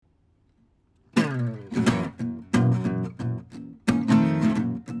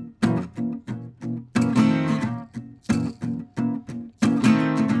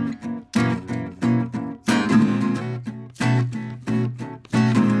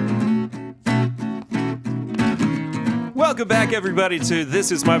Welcome back, everybody, to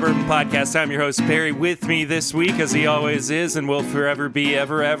This Is My Bourbon Podcast. I'm your host, Barry. With me this week, as he always is and will forever be,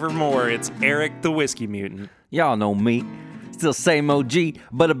 evermore, it's Eric the Whiskey Mutant. Y'all know me. Still same OG,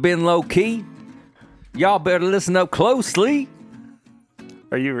 but I've been low-key. Y'all better listen up closely.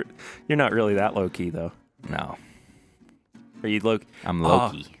 You're not really that low-key, though. No. Are you low? I'm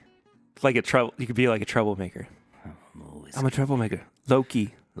low-key. Like you could be like a troublemaker. I'm a troublemaker.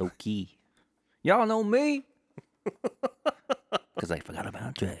 Low-key. Low-key. Y'all know me. Because I forgot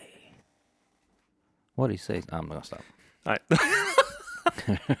about Dre. What did he say? I'm going to stop. All right.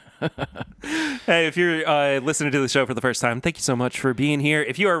 Hey, if you're listening to the show for the first time, thank you so much for being here.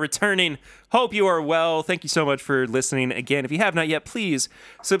 If you are returning, hope you are well. Thank you so much for listening. Again, if you have not yet, please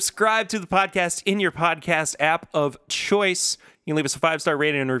subscribe to the podcast in your podcast app of choice. You can leave us a 5-star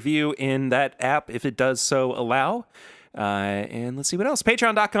rating and review in that app if it does so allow. And let's see what else.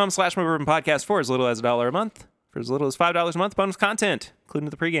 Patreon.com/MyBourbonPodcast for as little as $1 a month. For as little as $5 a month, bonus content, including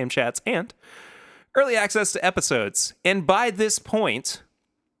the pregame chats and early access to episodes. And by this point,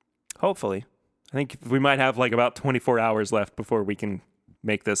 hopefully, I think we might have like about 24 hours left before we can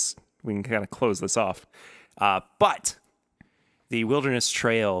make this, we can kind of close this off. But the Wilderness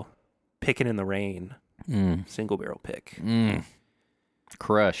Trail Picking in the Rain single barrel pick.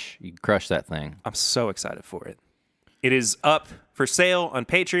 Crush. You crush that thing. I'm so excited for it. It is up for sale on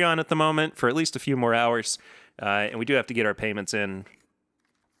Patreon at the moment for at least a few more hours. And we do have to get our payments in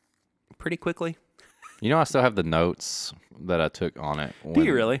pretty quickly. You know, I still have the notes that I took on it. Do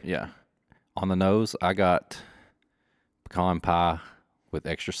you really? Yeah. On the nose, I got pecan pie with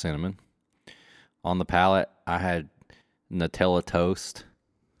extra cinnamon. On the palate, I had Nutella toast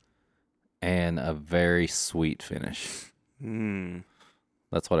and a very sweet finish.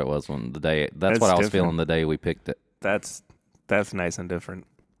 That's what it was That's what I was feeling the day we picked it. That's nice and different.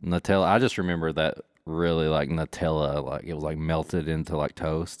 Nutella, I just remember that really like Nutella, like it was like melted into like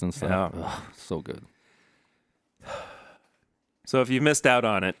toast and stuff. Yeah. Ugh, so good. So if you missed out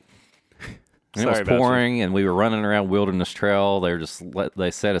on it, And it was pouring, and we were running around Wilderness Trail.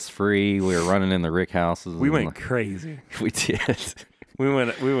 They set us free. We were running in the rick houses. We went crazy. We did. We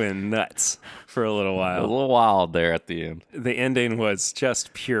went nuts for a little A while. little wild there at the end. The ending was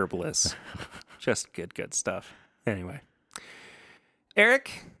just pure bliss. Just good stuff. Anyway,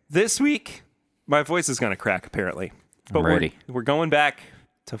 Eric, this week my voice is going to crack apparently. But I'm ready. We're going back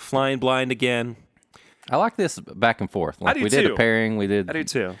to Flying Blind again. I like this back and forth. Like I do we did too. a pairing. I do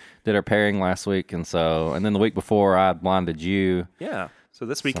too. Did our pairing last week, and then the week before I blinded you. Yeah. So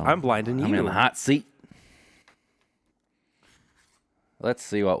this week I'm blinding you. I'm in the hot seat. Let's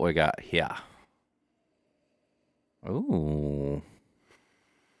see what we got here. Ooh.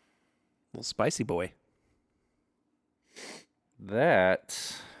 Little spicy boy.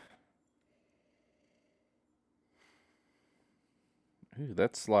 That's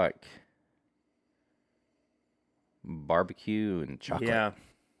like barbecue and chocolate. Yeah.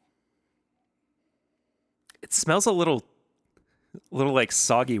 It smells a little like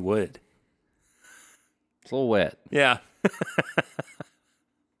soggy wood. It's a little wet. Yeah.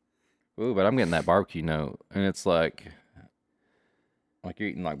 Ooh, but I'm getting that barbecue note, and it's like you're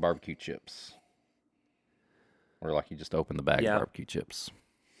eating like barbecue chips, or like you just opened the bag of barbecue chips.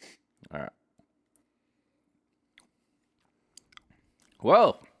 All right.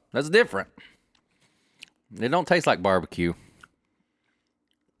 Whoa, that's different. They don't taste like barbecue.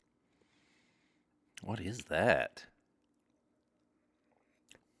 What is that?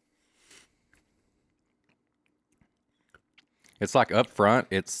 It's like up front.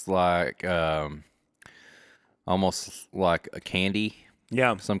 It's like almost like a candy.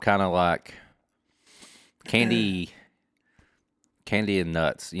 Yeah. Some kind of like candy and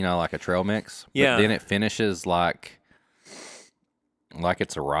nuts. You know, like a trail mix. Yeah. But then it finishes like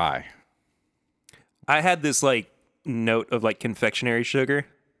it's a rye. I had this like note of like confectionery sugar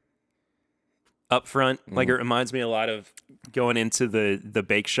up front. Like it reminds me a lot of going into the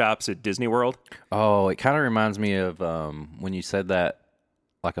bake shops at Disney World. Oh, it kind of reminds me of when you said that,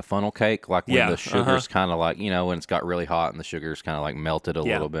 like a funnel cake, like when the sugar's kind of like, you know, when it's got really hot and the sugar's kind of like melted a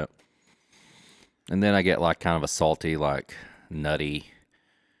little bit. And then I get like kind of a salty, like nutty.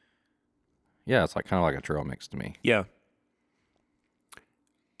 Yeah, it's like kind of like a trail mix to me. Yeah.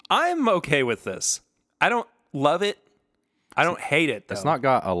 I'm okay with this. I don't love it. I don't hate it, though. It's not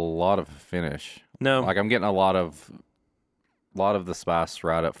got a lot of finish. No. Like I'm getting a lot of the spice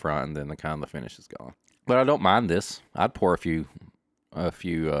right up front, and then the finish is gone. But I don't mind this. I'd pour a few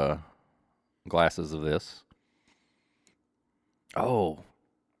glasses of this. Oh,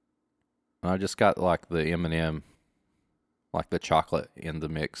 I just got like the M&M, like the chocolate in the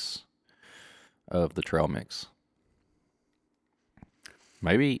mix of the trail mix.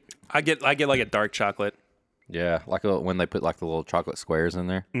 Maybe. I get like a dark chocolate. Yeah, like when they put like the little chocolate squares in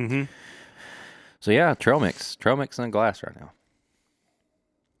there. Mm-hmm. So yeah, trail mix in a glass right now.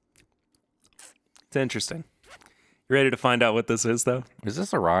 It's interesting. You ready to find out what this is, though? Is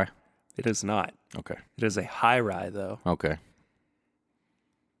this a rye? It is not. Okay. It is a high rye, though. Okay.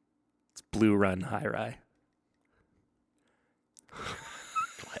 It's Blue Run High Rye.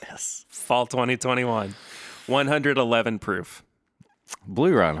 Glass. Fall 2021. 111 proof.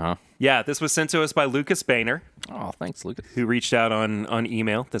 Blue Run, huh? Yeah, this was sent to us by Lucas Boehner, Oh, thanks, Lucas. who reached out on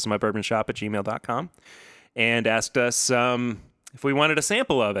email. This is mybourbonshop@gmail.com, and asked us if we wanted a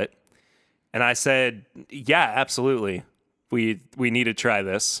sample of it. And I said, yeah, absolutely. We need to try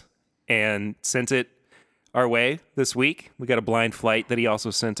this, and sent it our way this week. We got a blind flight that he also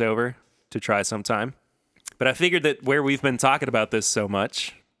sent over to try sometime. But I figured that where we've been talking about this so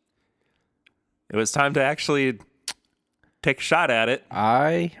much, it was time to actually take a shot at it.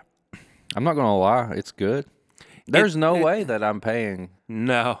 I'm not gonna lie, it's good. There's no way that I'm paying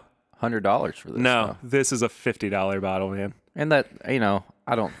No, $100 for this. no, stuff. this is a $50 bottle, man. And that, I don't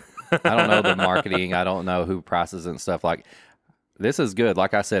know the marketing. I don't know who prices it and stuff. Like, this is good.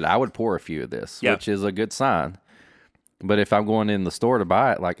 Like I said, I would pour a few of this, Yeah. which is a good sign. But if I'm going in the store to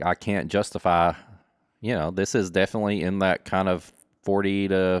buy it, like, I can't justify, this is definitely in that kind of $40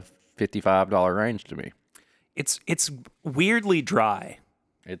 to $55 range to me. It's weirdly dry.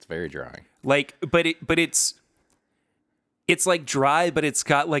 It's very dry. Like, but it's like dry, but it's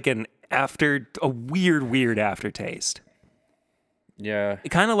got like a weird aftertaste. Yeah.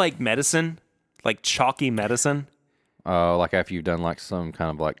 Kind of like medicine, like chalky medicine. Like after you've done like some kind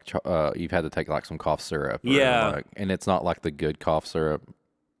of like, you've had to take like some cough syrup. Yeah. And it's not like the good cough syrup.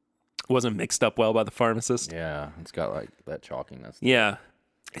 Wasn't mixed up well by the pharmacist. Yeah. It's got like that chalkiness. Yeah.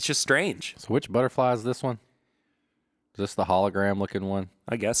 It's just strange. So which butterfly is this one? Is this the hologram looking one?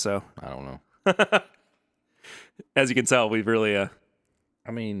 I guess so. I don't know. As you can tell, we've really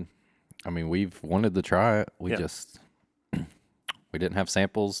I mean, we've wanted to try it. We Yeah. just we didn't have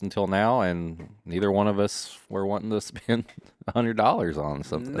samples until now, and neither one of us were wanting to spend $100 on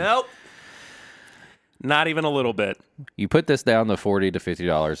something. Nope. Not even a little bit. You put this down to $40 to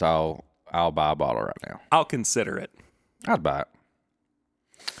 $50, I'll buy a bottle right now. I'll consider it. I'd buy it,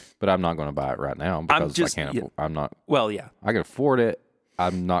 but I'm not going to buy it right now because just- I can't. yeah. I'm not. Well, yeah. I can afford it.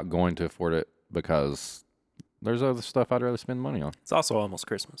 I'm not going to afford it because there's other stuff I'd rather spend money on. It's also almost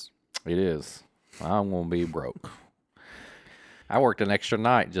Christmas. It is. I'm going to be broke. I worked an extra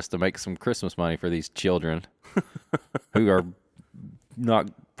night just to make some Christmas money for these children who are not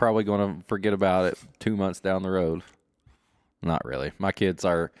probably going to forget about it 2 months down the road. Not really. My kids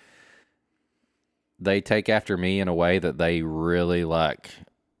they take after me in a way that they really like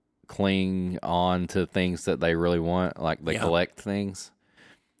cling on to things that they really want. Like they collect things.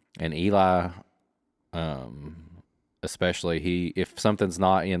 And Eli, especially if something's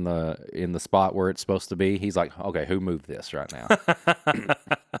not in the spot where it's supposed to be, he's like, okay, who moved this right now?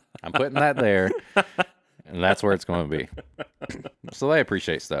 I'm putting that there, and that's where it's going to be. So they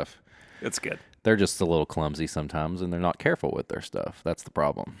appreciate stuff. It's good. They're just a little clumsy sometimes, and they're not careful with their stuff. That's the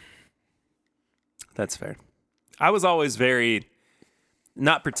problem. That's fair. I was always very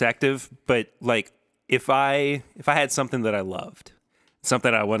not protective, but like if I had something that I loved,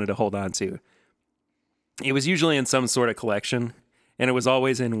 something I wanted to hold on to, it was usually in some sort of collection, and it was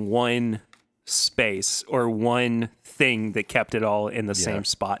always in one space or one thing that kept it all in the same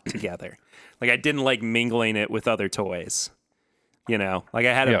spot together. Like I didn't like mingling it with other toys. Like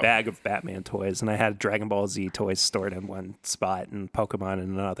I had a bag of Batman toys, and I had Dragon Ball Z toys stored in one spot and Pokemon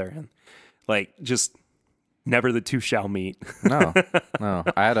in another, and like just never the two shall meet. No.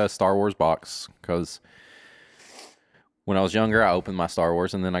 I had a Star Wars box because when I was younger, I opened my Star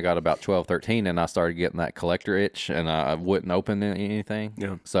Wars, and then I got about 12, 13, and I started getting that collector itch, and I wouldn't open anything.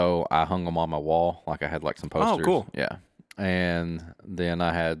 Yeah. So I hung them on my wall. Like I had like some posters. Oh, cool. Yeah. And then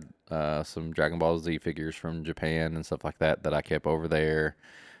I had some Dragon Ball Z figures from Japan and stuff like that I kept over there.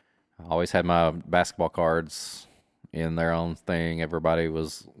 I always had my basketball cards in their own thing. Everybody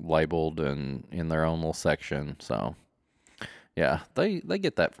was labeled and in their own little section. So yeah, they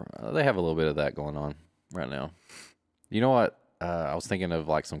get that. They have a little bit of that going on right now. You know what? I was thinking of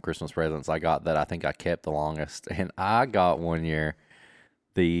like some Christmas presents I got that I think I kept the longest. And I got one year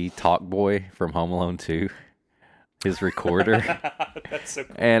the Talk Boy from Home Alone 2, his recorder. That's so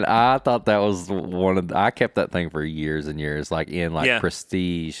cool. And I thought that was I kept that thing for years and years, like in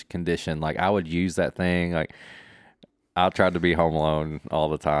prestige condition. Like I would use that thing. Like I tried to be Home Alone all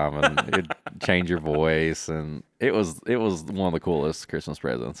the time, and it'd change your voice. And it was one of the coolest Christmas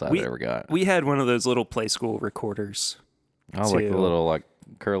presents I've ever got. We had one of those little play school recorders. Oh, like the little like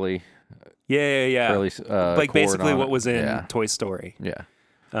curly, Yeah. curly. Like cord basically on what it. was in Yeah. Toy Story. Yeah.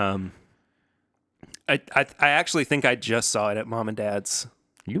 I actually think I just saw it at Mom and Dad's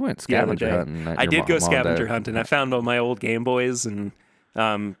You went the other scavenger day. hunting. At I your did go mom and scavenger dad. hunting. I found all my old Game Boys and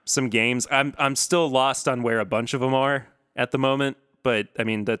some games. I'm still lost on where a bunch of them are at the moment, but I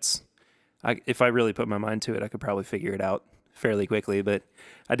mean if I really put my mind to it, I could probably figure it out fairly quickly. But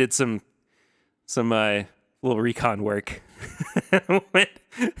I did some little recon work.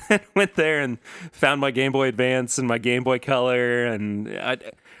 went there and found my Game Boy Advance and my Game Boy Color. And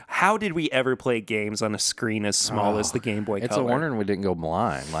how did we ever play games on a screen as small as the Game Boy It's Color? a wonder we didn't go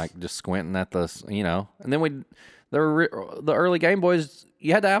blind, like just squinting at the, And then the early Game Boys,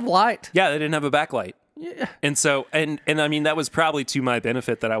 you had to have light. Yeah, they didn't have a backlight. Yeah. And so, and I mean, that was probably to my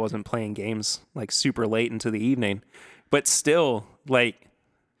benefit that I wasn't playing games like super late into the evening. But still, like,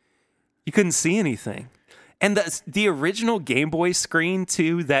 you couldn't see anything. And the original Game Boy screen,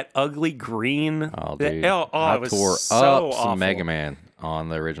 too, that ugly green. Oh, dude. I I was tore so up awful. some Mega Man on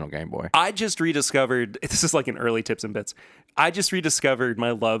the original Game Boy. I just rediscovered, this is like an early tips and bits. I just rediscovered my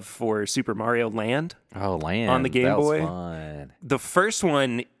love for Super Mario Land. Oh, Land. On the Game that was Boy? fun. The first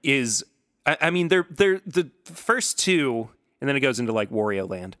one is, I mean, they're the first two, and then it goes into like Wario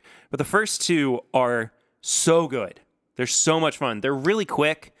Land. But the first two are so good. They're so much fun. They're really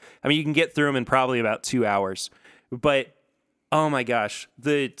quick. I mean, you can get through them in probably about 2 hours. But, oh my gosh,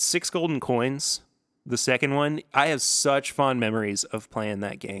 the 6 golden coins, the second one, I have such fond memories of playing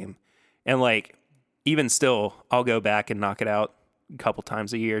that game. And like, even still, I'll go back and knock it out a couple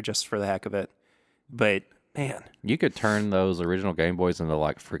times a year just for the heck of it. But, man. You could turn those original Game Boys into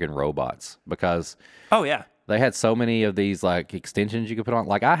like freaking robots because Oh, yeah. they had so many of these like extensions you could put on.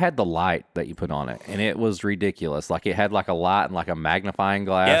 Like I had the light that you put on it, and it was ridiculous. Like it had like a light and like a magnifying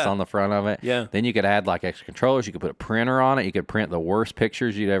glass Yeah. on the front of it. Yeah. Then you could add like extra controllers. You could put a printer on it. You could print the worst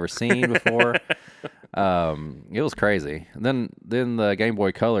pictures you'd ever seen before. It was crazy. And then the Game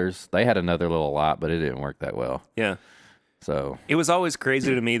Boy Colors, they had another little light, but it didn't work that well. Yeah. So It was always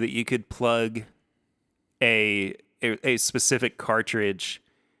crazy to me that you could plug a specific cartridge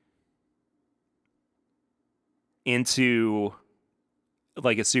into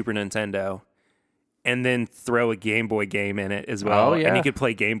like a Super Nintendo and then throw a Game Boy game in it as well. Oh, yeah. And you could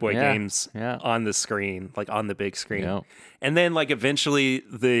play Game Boy Yeah, games yeah. on the screen, like on the big screen. Yeah. And then like eventually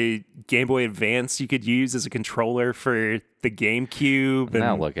the Game Boy Advance you could use as a controller for the GameCube.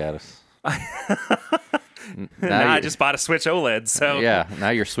 now And look at us. now I just bought a Switch OLED, so Yeah, now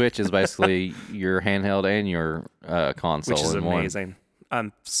your Switch is basically your handheld and your console which is in one. amazing.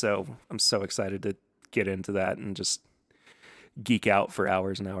 I'm so excited to get into that and just geek out for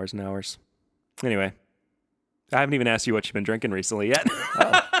hours and hours and hours. Anyway, I haven't even asked you what you've been drinking recently yet.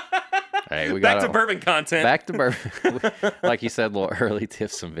 Hey, we Back got to bourbon content. Back to bourbon. Like you said, little early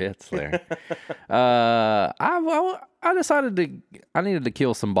tips and bits there. I decided I needed to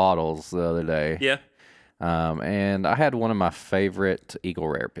kill some bottles the other day. Yeah. And I had one of my favorite Eagle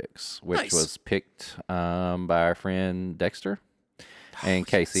Rare picks, which Nice. was picked by our friend Dexter and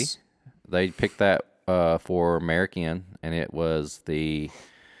Casey. yes. They picked that for American, and it was the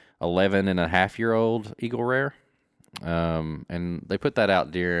 11.5-year-old Eagle Rare. And they put that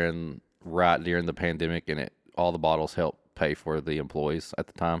out right during the pandemic, and all the bottles helped pay for the employees at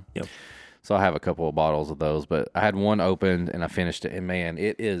the time. Yep. So I have a couple of bottles of those, but I had one opened and I finished it, and man,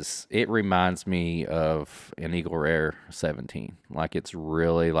 it reminds me of an Eagle Rare 17. Like it's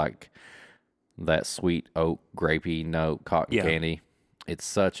really like that sweet oak, grapey note, cotton Yeah. candy. It's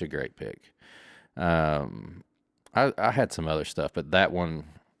such a great pick. I had some other stuff, but that one,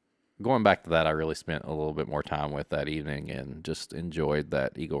 going back to that, I really spent a little bit more time with that evening and just enjoyed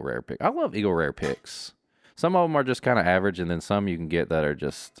that Eagle Rare pick. I love Eagle Rare picks. Some of them are just kind of average, and then some you can get that are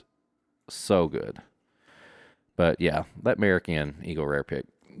just so good. But yeah, that American Eagle Rare pick,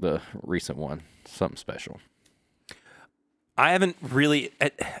 the recent one, something special. I haven't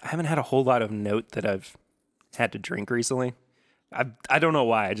had a whole lot of note that I've had to drink recently. I don't know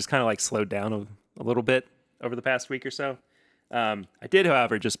why. I just kind of like slowed down a little bit over the past week or so. I did,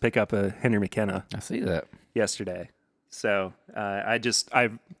 however, just pick up a Henry McKenna I see that. yesterday. So I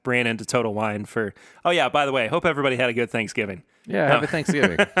ran into Total Wine for. Oh yeah, by the way, hope everybody had a good Thanksgiving. Yeah, happy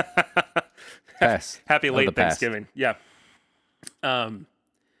Thanksgiving. Pass. Happy Of late the past. Thanksgiving. Yeah.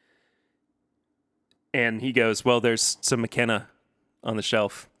 And he goes, well, there's some McKenna on the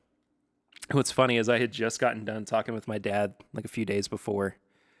shelf. What's funny is I had just gotten done talking with my dad like a few days before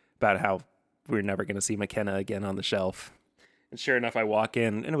about how we were never going to see McKenna again on the shelf. And sure enough, I walk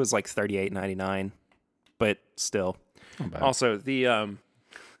in and it was like $38.99, but still. Not bad. Also, the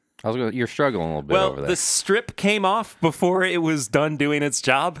You're struggling a little bit Well, over there. the strip came off before it was done doing its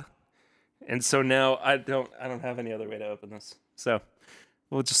job, and so now I don't have any other way to open this. So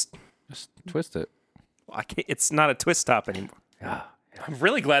we'll just twist it. I can't. It's not a twist top anymore. Yeah. I'm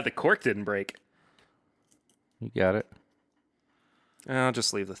really glad the cork didn't break. You got it. I'll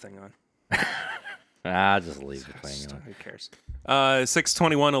just leave the thing on. Just leave the thing on. Who cares?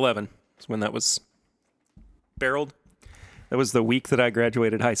 6/21/11 is when that was barreled. That was the week that I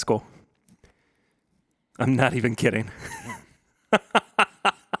graduated high school. I'm not even kidding.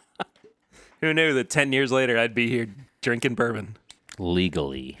 Who knew that 10 years later I'd be here drinking bourbon?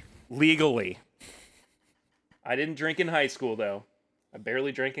 Legally. I didn't drink in high school, though. I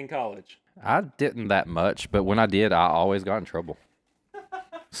barely drank in college. I didn't that much, but when I did, I always got in trouble.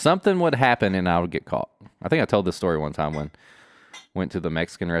 Something would happen and I would get caught. I think I told this story one time when went to the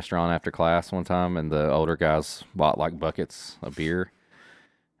Mexican restaurant after class one time, and the older guys bought like buckets of beer,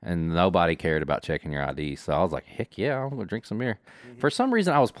 and nobody cared about checking your ID. So I was like, heck yeah, I'm going to drink some beer. Mm-hmm. For some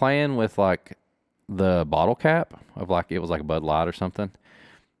reason, I was playing with like the bottle cap of like, it was like a Bud Light or something.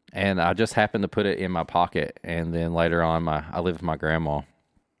 And I just happened to put it in my pocket. And then later on, I lived with my grandma,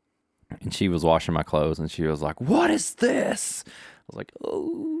 and she was washing my clothes, and she was like, what is this? I was like,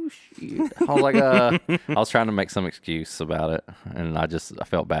 oh, shit. I was like, I was trying to make some excuse about it, and I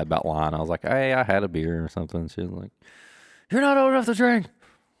felt bad about lying. I was like, hey, I had a beer or something. She was like, you're not old enough to drink.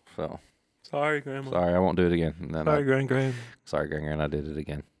 So, sorry, Grandma. Sorry, I won't do it again. And then sorry, Grand. Sorry, Grand. I did it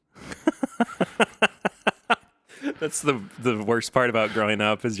again. That's the worst part about growing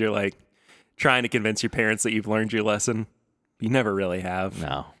up is you're like trying to convince your parents that you've learned your lesson. You never really have.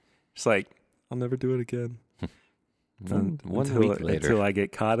 No. It's like, I'll never do it again. One week later. Until I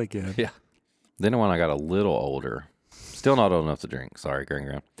get caught again. Yeah. Then when I got a little older, still not old enough to drink. Sorry,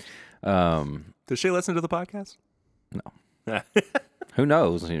 Grand. Does she listen to the podcast? No. Who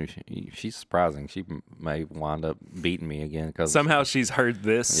knows? She's surprising. She may wind up beating me again. Cause somehow she's heard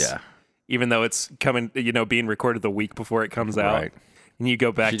this. Yeah. Even though it's coming, being recorded the week before it comes out. Right. And you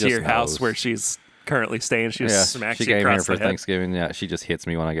go back to your house where she's currently staying. She just smacks you across the head. She came here for Thanksgiving. Yeah, she just hits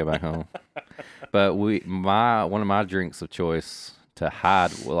me when I get back home. But one of my drinks of choice to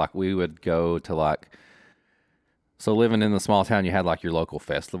hide, like we would go to so living in the small town, you had like your local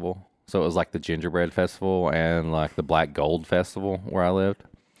festival. So it was like the Gingerbread Festival and like the Black Gold Festival where I lived.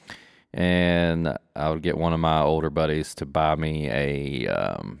 And I would get one of my older buddies to buy me a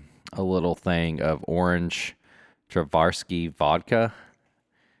little thing of orange Travarsky vodka,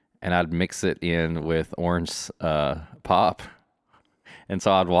 and I'd mix it in with orange pop. And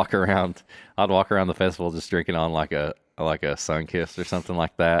so I'd walk around the festival just drinking on like a Sunkist or something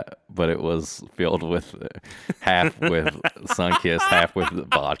like that, but it was filled with half with Sunkist, half with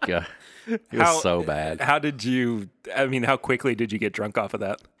vodka. It was so bad. How quickly did you get drunk off of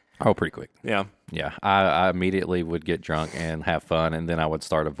that? Oh, pretty quick. Yeah. Yeah. I immediately would get drunk and have fun, and then I would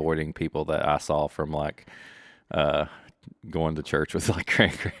start avoiding people that I saw from like going to church with like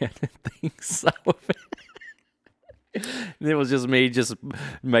Grand and things. So it was just me just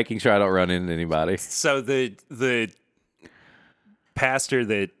making sure I don't run into anybody. So the pastor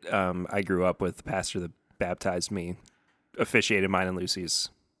that I grew up with, the pastor that baptized me, officiated mine and Lucy's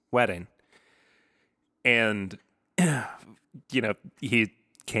wedding. And, he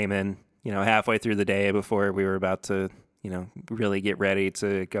came in, halfway through the day before we were about to, really get ready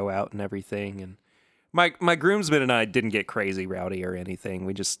to go out and everything. And my groomsmen and I didn't get crazy rowdy or anything.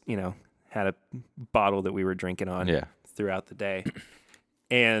 We just, had a bottle that we were drinking on throughout the day.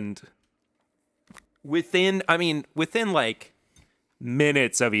 And within like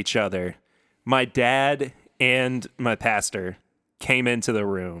minutes of each other, my dad and my pastor came into the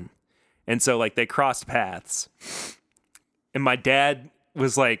room. And so like they crossed paths. And my dad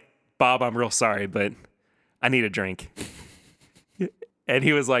was like, Bob, I'm real sorry, but I need a drink. And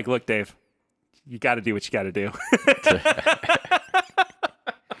he was like, look, Dave, you got to do what you got to do.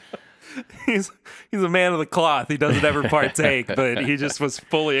 He's a man of the cloth. He doesn't ever partake, but he just was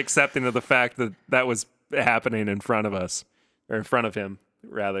fully accepting of the fact that was happening in front of us, or in front of him,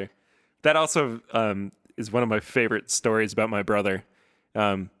 rather. That also is one of my favorite stories about my brother.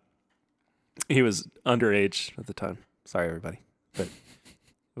 He was underage at the time. Sorry, everybody, but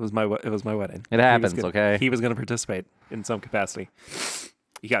it was my wedding. It happens, okay? He was going to participate in some capacity.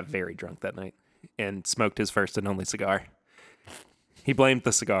 He got very drunk that night and smoked his first and only cigar. He blamed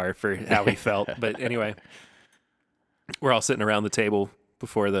the cigar for how he felt. But anyway, we're all sitting around the table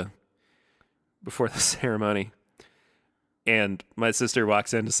before the ceremony. And my sister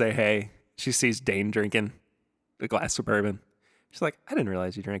walks in to say, hey, she sees Dane drinking a glass of bourbon. She's like, I didn't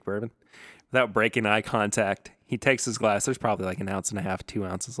realize you drank bourbon. Without breaking eye contact, He takes his glass. There's probably like 1.5 ounces, 2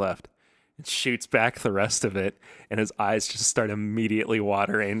 ounces left. And shoots back the rest of it, and his eyes just start immediately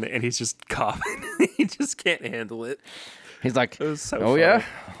watering, and he's just coughing. He just can't handle it. He's like, It was so oh, funny. yeah,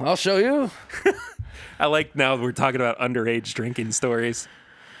 I'll show you. I like now we're talking about underage drinking stories.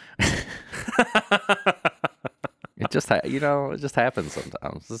 It just, it just happens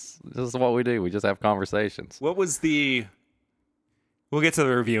sometimes. This is what we do. We just have conversations. What was the... We'll get to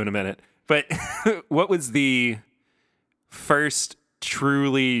the review in a minute. But what was the first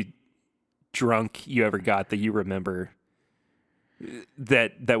truly drunk you ever got that you remember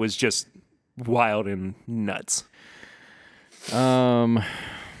that was just wild and nuts? Um...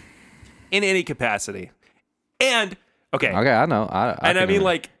 In any capacity. And, okay. Okay, I know. I mean,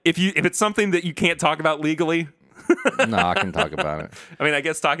 like, if it's something that you can't talk about legally... No, I can talk about it. I mean, I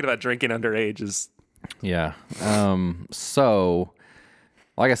guess talking about drinking underage is... Yeah. So,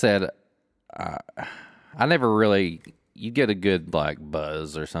 like I said, I never really... You get a good, like,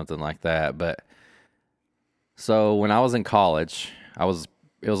 buzz or something like that. But, so, when I was in college, it was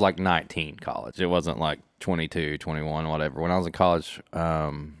like 19 college. It wasn't like 22, 21, whatever. When I was in college,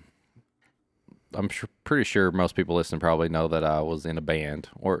 I'm pretty sure most people listening probably know that I was in a band,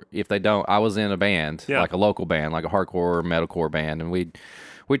 or if they don't, I was in a band, like a local band, like a hardcore metalcore band, and we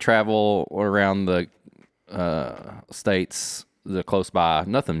travel around the states, the close by,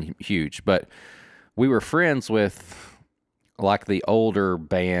 nothing huge, but we were friends with like the older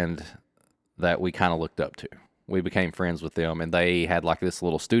band that we kind of looked up to. We became friends with them, and they had like this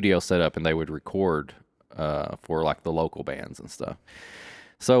little studio set up, and they would record for like the local bands and stuff.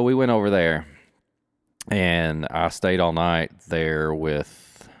 So we went over there. And I stayed all night there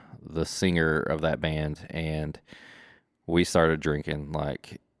with the singer of that band, and we started drinking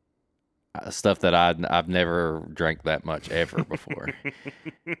like stuff that I've never drank that much ever before.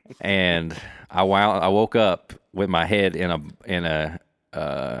 And I woke up with my head in a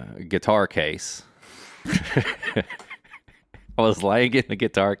guitar case. I was laying in the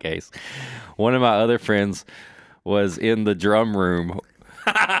guitar case. One of my other friends was in the drum room,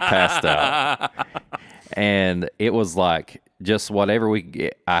 passed out. And it was like just whatever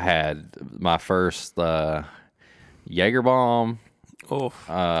I had my first Jaeger bomb. Oh.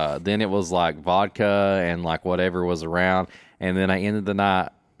 Then it was like vodka and like whatever was around. And then I ended the night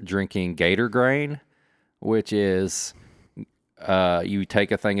drinking Gator Grain, which is you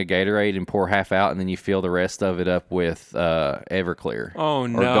take a thing of Gatorade and pour half out, and then you fill the rest of it up with Everclear. Oh,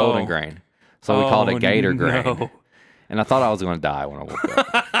 no. Or Golden Grain. So we called it Gator Grain. No. And I thought I was going to die when I woke up.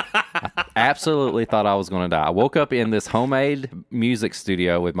 I absolutely thought I was going to die. I woke up in this homemade music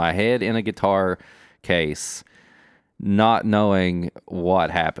studio with my head in a guitar case, not knowing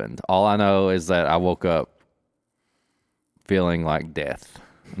what happened. All I know is that I woke up feeling like death.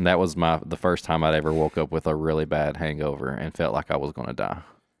 And that was the first time I'd ever woke up with a really bad hangover and felt like I was going to die.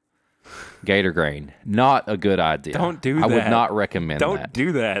 Gator Grain, not a good idea. Don't do that. I would not recommend that. Don't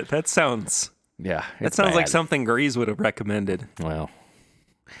do that. That sounds... Yeah, that sounds like bad. something Grease would have recommended. Well,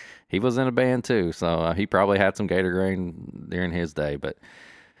 he was in a band too, so he probably had some Gator Grain during his day. But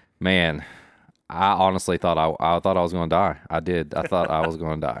man, I honestly thought I thought I was going to die. I did. I thought I was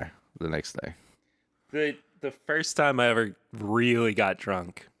going to die the next day. The first time I ever really got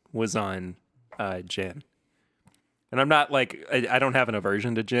drunk was on gin, and I'm not like I don't have an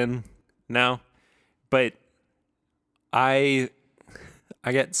aversion to gin now, but I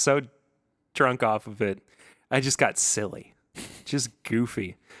get so drunk off of it, I just got silly, just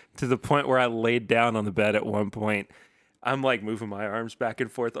goofy, to the point where I laid down on the bed at one point. I'm like moving my arms back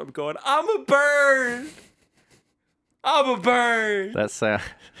and forth. I'm going, I'm a bird. I'm a bird. That sound.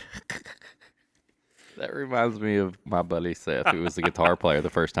 That reminds me of my buddy Seth, who was the guitar player the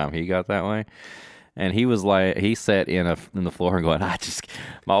first time he got that way. And he was like, he sat in the floor and going,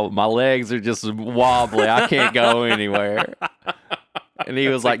 my legs are just wobbly. I can't go anywhere. And he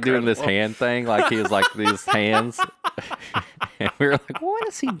was like doing this hand thing, like he was like these hands. And we were like, what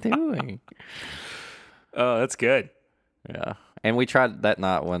is he doing? Oh, that's good. Yeah. And we tried that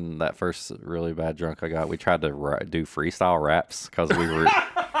night when that first really bad drunk I got, we tried to do freestyle raps because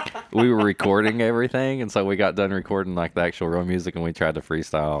we were recording everything. And so we got done recording like the actual real music, and we tried to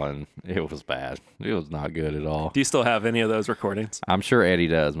freestyle, and it was bad. It was not good at all. Do you still have any of those recordings? I'm sure Eddie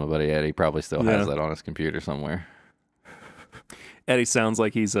does. My buddy Eddie probably still has that on his computer somewhere. Eddie sounds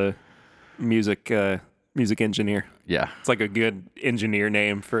like he's a music engineer. Yeah. It's like a good engineer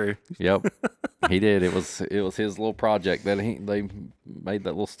name for... Yep. He did. It was his little project that they made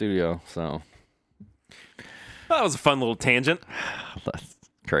that little studio. So that was a fun little tangent. That's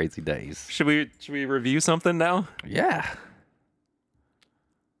crazy days. Should we review something now? Yeah.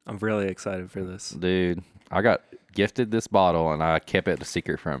 I'm really excited for this. Dude, I got gifted this bottle, and I kept it a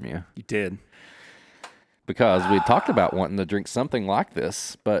secret from you You did. because we talked about wanting to drink something like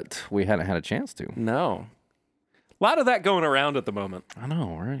this, but we hadn't had a chance to. No. A lot of that going around at the moment. I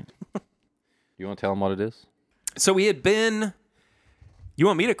know, right? You want to tell them what it is? So we had been... You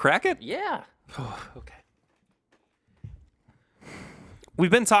want me to crack it? Yeah. Oh, okay.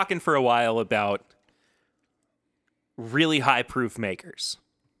 We've been talking for a while about really high proof makers.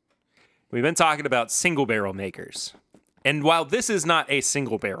 We've been talking about single barrel makers. And while this is not a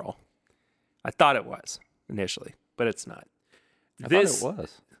single barrel, I thought it was initially, but it's not. I thought it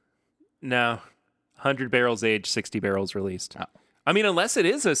was. No. 100 barrels aged, 60 barrels released. Oh. I mean, unless it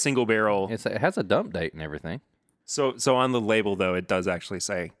is a single barrel. It has a dump date and everything. So on the label, though, it does actually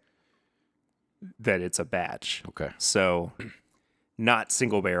say that it's a batch. Okay. So not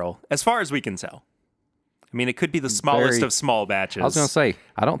single barrel, as far as we can tell. I mean, it could be the smallest of small batches. I was going to say,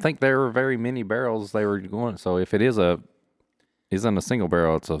 I don't think there were very many barrels they were going. So if it isn't a single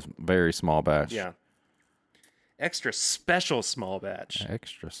barrel, it's a very small batch. Yeah. Extra special small batch.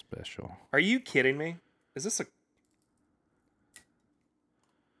 Extra special. Are you kidding me? Is it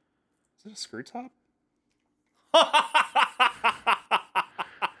a screw top?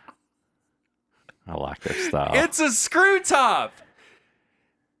 I like their style. It's a screw top.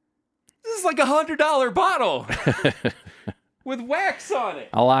 This is like $100 bottle with wax on it.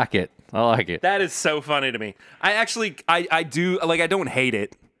 I like it. That is so funny to me. I do, like, I don't hate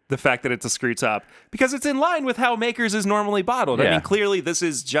it, the fact that it's a screw top, because it's in line with how Makers is normally bottled. I Yeah. mean, clearly this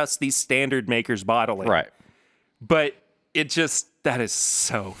is just the standard Makers bottling. Right. But that is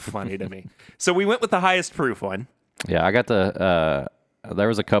so funny to me. So we went with the highest proof one. Yeah, I got there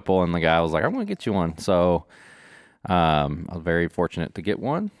was a couple, and the guy was like, I'm going to get you one. So I was very fortunate to get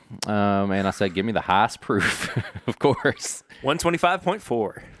one. And I said, give me the highest proof, of course.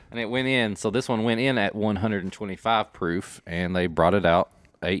 125.4. And it went in. So this one went in at 125 proof, and they brought it out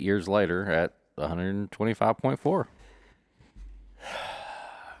 8 years later at 125.4.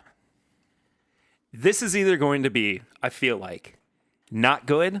 This is either going to be, I feel like, not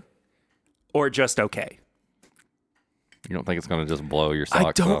good or just okay. You don't think it's going to just blow your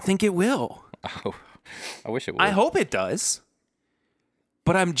socks I don't off? think it will. Oh, I wish it would. I hope it does.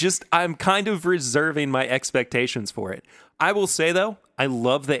 But I'm kind of reserving my expectations for it. I will say, though, I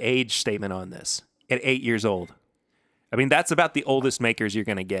love the age statement on this at 8 years old. I mean, that's about the oldest Makers you're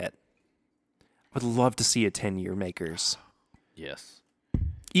going to get. I would love to see a 10-year Makers. Yes.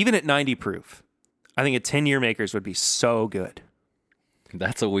 Even at 90 proof, I think a 10-year Makers would be so good.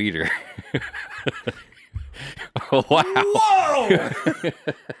 That's a weeder. Wow. Whoa!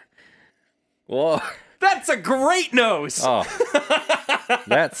 Whoa. That's a great nose! Oh.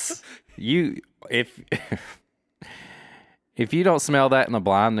 That's you. If you don't smell that in the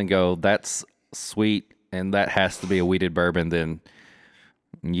blind and go, that's sweet and that has to be a weeded bourbon, then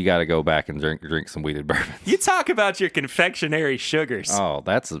you got to go back and drink some weeded bourbon. You talk about your confectionery sugars. Oh,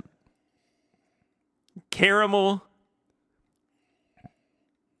 that's Caramel,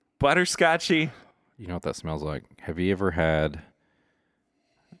 butterscotchy. you know what that smells like? Have you ever had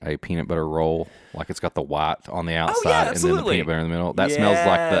a peanut butter roll? Like it's got the white on the outside and then the peanut butter in the middle. That smells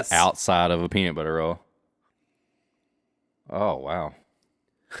like the outside of a peanut butter roll. Oh, wow.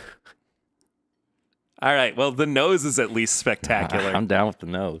 All right, well, the nose is at least spectacular. I'm down with the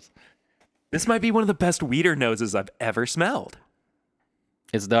nose. This might be one of the best weeder noses I've ever smelled.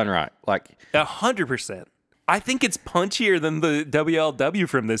 It's done right. Like 100%. I think it's punchier than the WLW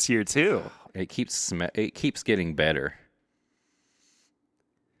from this year, too. it keeps getting better.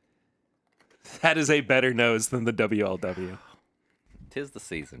 That is a better nose than the WLW. 'Tis the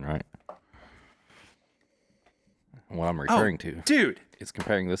season, right? What I'm referring to Dude, is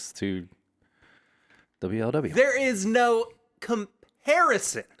comparing this to WLW. there is no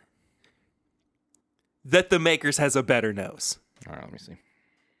comparison that the Makers has a better nose. All right, let me see.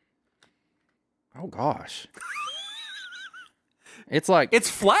 Oh gosh, it's like It's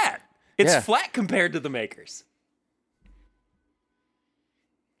flat. It's Yeah. flat compared to the Makers.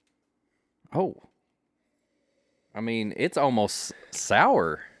 oh, I mean it's almost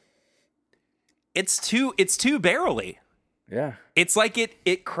sour. It's too barrely. Yeah. It's like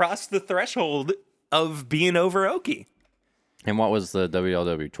it crossed the threshold of being over oaky. And what was the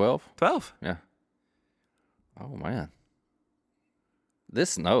WLW 12? 12. Yeah. Oh man,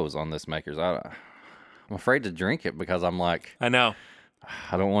 this nose on this Makers, I'm afraid to drink it because I'm like, I know.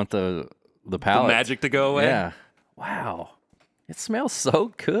 I don't want the The palate. magic to go away. Yeah. Wow. It smells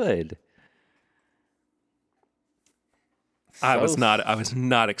so good. I was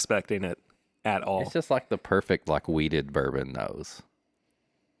not expecting it at all. It's just like the perfect like weeded bourbon nose.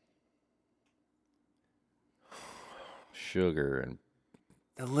 sugar and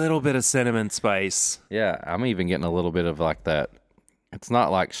A little bit of cinnamon spice. yeah, I'm even getting a little bit of like that. It's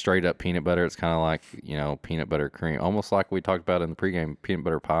not like straight up peanut butter. It's kind of like, peanut butter cream, almost like we talked about in the pregame peanut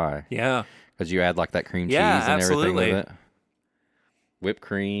butter pie. Yeah. Because you add like that cream cheese Yeah, and everything absolutely. with it. Whipped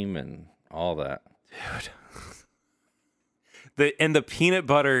cream and all that. Dude. The peanut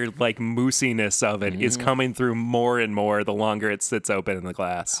butter like moussiness of it is coming through more and more the longer it sits open in the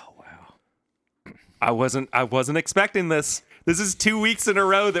glass. Oh, wow. I wasn't expecting this. This is 2 weeks in a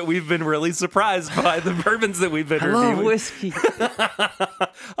row that we've been really surprised by the bourbons that we've been reviewing. whiskey.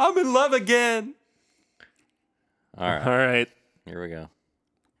 I'm in love again. All right. All right. Here we go.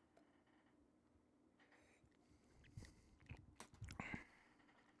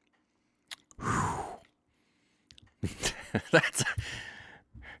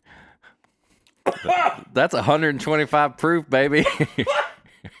 That's 125 proof, baby.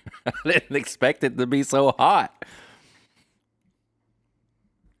 I didn't expect it to be so hot.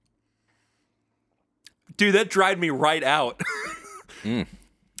 Dude, that dried me right out.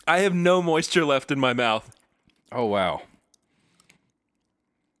 I have no moisture left in my mouth. Oh, wow.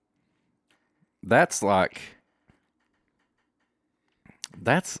 That's like...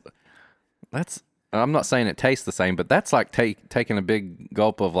 That's I'm not saying it tastes the same, but that's like taking a big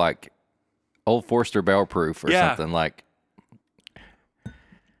gulp of like Old Forester Barrel Proof or something. Like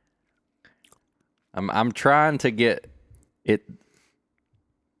I'm trying to get it.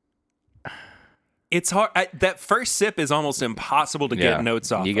 It's hard. That first sip is almost impossible to get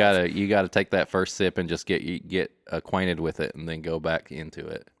notes off. You gotta take that first sip and just get acquainted with it, and then go back into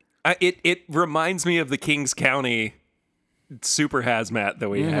it. It reminds me of the Kings County super hazmat that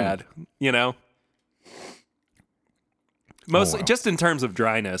we had. Mostly just in terms of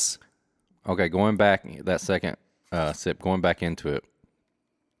dryness. Okay, going back that second sip, going back into it.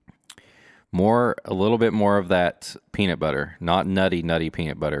 A little bit more of that peanut butter, not nutty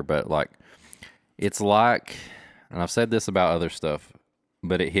peanut butter, but like it's like, and I've said this about other stuff,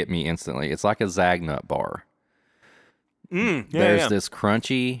 but it hit me instantly. It's like a Zagnut bar. There's this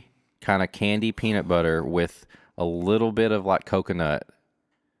crunchy kind of candy peanut butter with a little bit of like coconut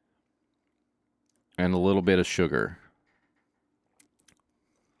and a little bit of sugar.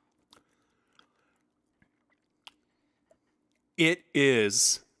 It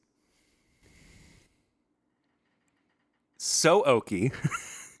is so oaky.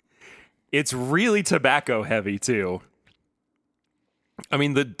 It's really tobacco heavy too. I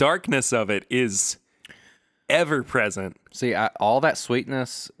mean, the darkness of it is ever present. See, all that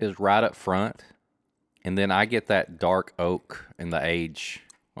sweetness is right up front, and then I get that dark oak in the age.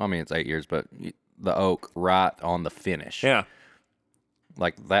 Well, I mean, it's 8 years, but the oak right on the finish. Yeah.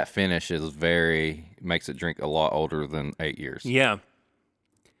 Like that finish makes it drink a lot older than 8 years. Yeah.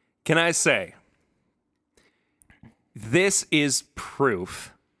 Can I say, this is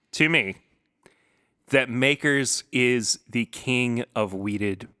proof to me that Makers is the king of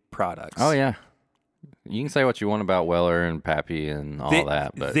wheated products. Oh, yeah. You can say what you want about Weller and Pappy and all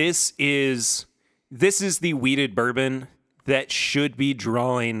that, but this is the wheated bourbon that should be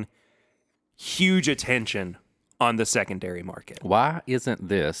drawing huge attention on the secondary market. why isn't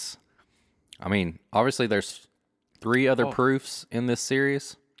this? I mean, obviously there's 3 other proofs in this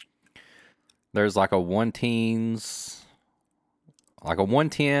series. There's like a 1-teens, like a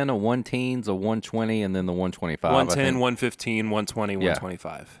 110, a 1-teens, a 120, and then the 125. 110, 115, 120,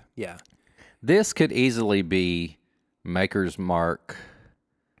 125. Yeah. This could easily be Maker's Mark,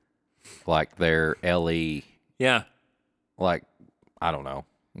 like their LE, Yeah. like, I don't know,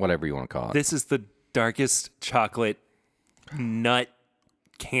 whatever you want to call it. This is the darkest chocolate nut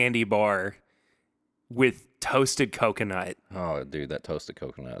candy bar with toasted coconut. Oh, dude, that toasted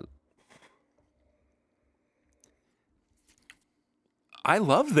coconut. I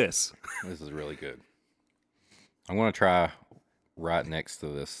love this. This is really good. I'm going to try right next to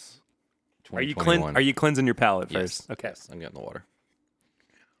this. Are you cleansing your palate Yes. first? Okay. Yes, I'm getting the water.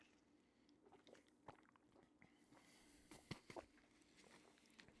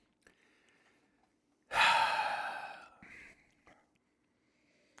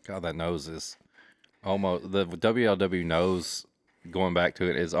 God, that nose is almost, the WLW nose, going back to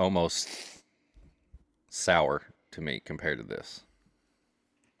it, is almost sour to me compared to this.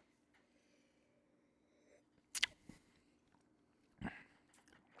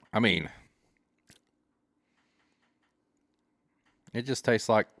 I mean, it just tastes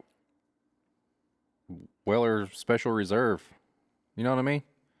like Weller Special Reserve. You know what I mean?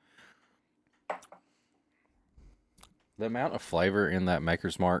 The amount of flavor in that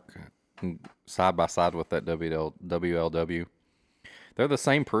Maker's Mark, side by side with that WLW, they're the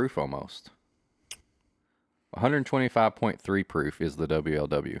same proof almost. 125.3 proof is the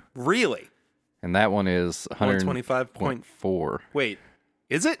WLW. Really? And that one is 125 125.4. Wait,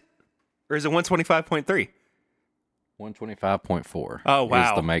 is it? Or is it 125.3? 125.4. Oh, wow.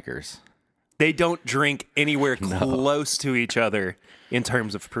 Is the makers. They don't drink anywhere close to each other in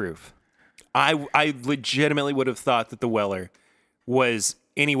terms of proof. I legitimately would have thought that the Weller was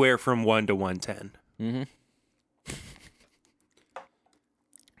anywhere from 1 to 110. Mm-hmm.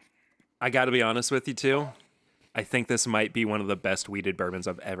 I got to be honest with you, too. I think this might be one of the best wheated bourbons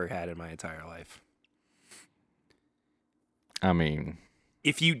I've ever had in my entire life. I mean,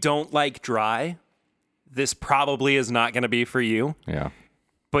 if you don't like dry, this probably is not going to be for you. yeah.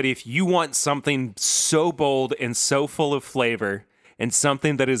 But if you want something so bold and so full of flavor and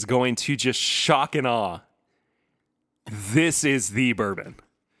something that is going to just shock and awe, this is the bourbon.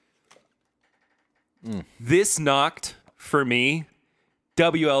 This knocked, for me,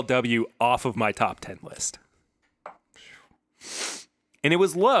 WLW off of my top 10 list. And it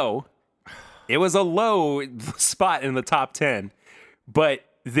was low. It was a low spot in the top 10. But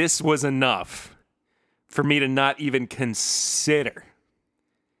this was enough for me to not even consider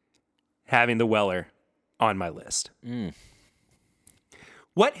having the Weller on my list.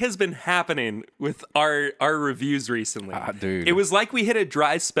 What has been happening with our reviews recently? Dude. It was like we hit a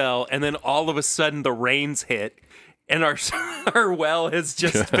dry spell, and then all of a sudden the rains hit, and our well has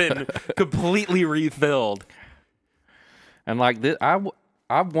just been completely refilled. And like this,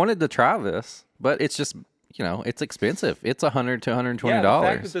 I wanted to try this, but it's just, it's expensive. It's $100 to $120. Yeah, the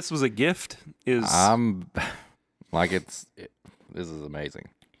fact that this was a gift is... I'm like, this is amazing.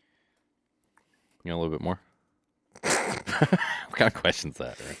 You know, a little bit more? What kind of question's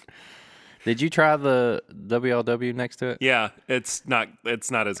that, right? Did you try the WLW next to it? Yeah, it's not as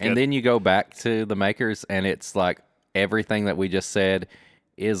good. And then you go back to the makers, and it's like everything that we just said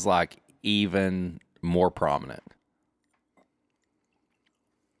is like even more prominent.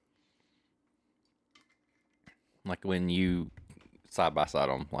 Like when you side by side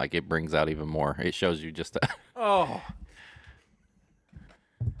them, like it brings out even more. It shows you just. Oh.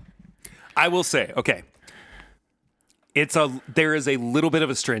 I will say, okay. There is a little bit of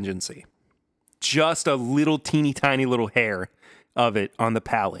astringency. Just a little teeny tiny little hair of it on the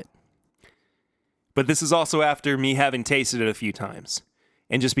palate. But this is also after me having tasted it a few times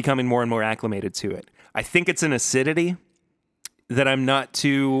and just becoming more and more acclimated to it. I think it's an acidity that I'm not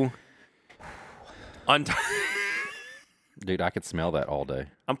too Dude, I could smell that all day.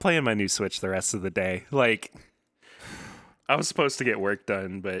 I'm playing my new Switch the rest of the day. Like, I was supposed to get work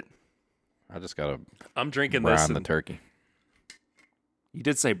done, but I just gotta I'm drinking brine this. the turkey. You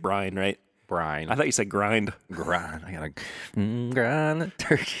did say brine, right? Brine. I thought you said grind. Grind. I gotta grind the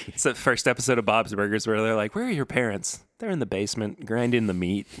turkey. It's the first episode of Bob's Burgers where they're like, "Where are your parents?" They're in the basement grinding the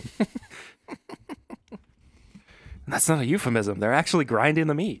meat. That's not a euphemism. They're actually grinding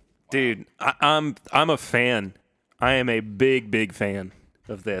the meat, dude. I'm a fan. I am a big fan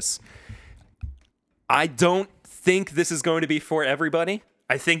of this. I don't think this is going to be for everybody.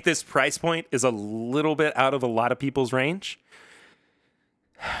 I think this price point is a little bit out of a lot of people's range.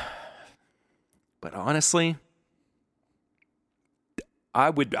 But honestly, I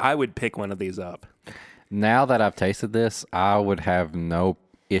would pick one of these up. Now that I've tasted this, I would have no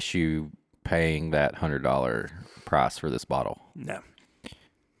issue paying that $100 price for this bottle. No.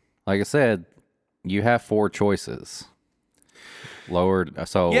 Like I said, you have 4 choices. Lowered,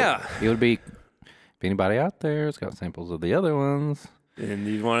 so Yeah. it would be, if anybody out there has got samples of the other ones. And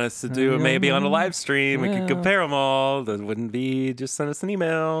you'd want us to do it maybe on a live stream. We could compare them all. That wouldn't be just send us an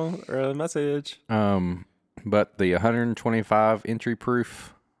email or a message. But the 125 entry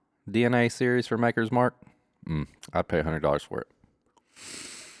proof DNA series for Maker's Mark, I'd pay $100 for it.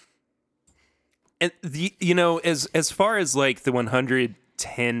 And as far as like the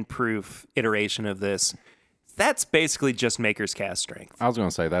 110 proof iteration of this, that's basically just Maker's Cast Strength. I was going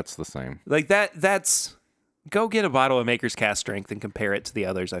to say that's the same. Like that's go get a bottle of Maker's Cast Strength and compare it to the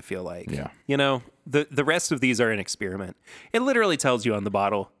others, I feel like. Yeah. The rest of these are an experiment. It literally tells you on the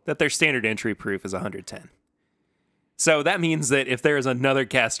bottle that their standard entry proof is 110. So that means that if there is another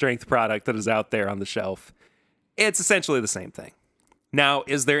cast strength product that is out there on the shelf, it's essentially the same thing. Now,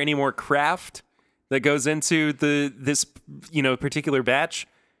 is there any more craft that goes into this particular batch?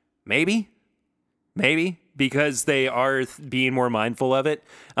 Maybe, because they are being more mindful of it.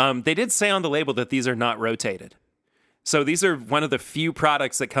 They did say on the label that these are not rotated. So these are one of the few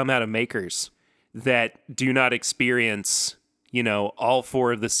products that come out of Makers that do not experience, all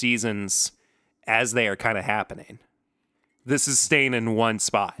 4 of the seasons as they are kind of happening. This is staying in one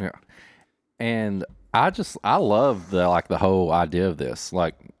spot. Yeah. And I love the whole idea of this.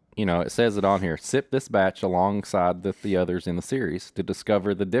 Like, it says it on here. Sip this batch alongside the others in the series to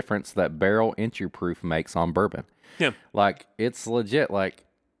discover the difference that barrel entry proof makes on bourbon. Yeah. Like, it's legit. Like,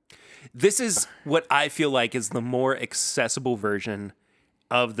 This is what I feel like is the more accessible version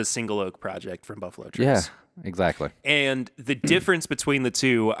of the Single Oak Project from Buffalo Trace. yeah, exactly. And the difference between the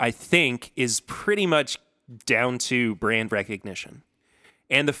two, I think, is pretty much down to brand recognition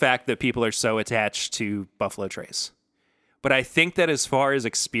and the fact that people are so attached to Buffalo Trace. But I think that as far as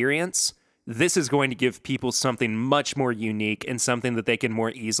experience, this is going to give people something much more unique and something that they can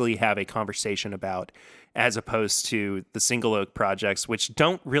more easily have a conversation about, as opposed to the Single Oak projects, which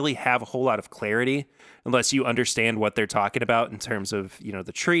don't really have a whole lot of clarity unless you understand what they're talking about in terms of,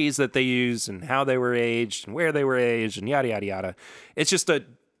 the trees that they use and how they were aged and where they were aged and yada, yada, yada. It's just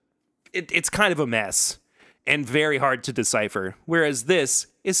it's kind of a mess and very hard to decipher, whereas this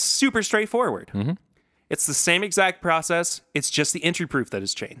is super straightforward. Mm-hmm. It's the same exact process. It's just the entry proof that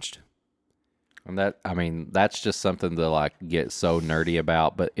has changed. And that's just something to like get so nerdy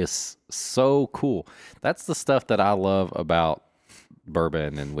about, but it's so cool. That's the stuff that I love about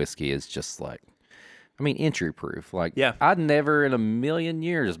bourbon and whiskey is just like, entry proof. Like, yeah. I'd never in a million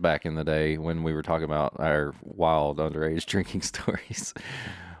years back in the day when we were talking about our wild underage drinking stories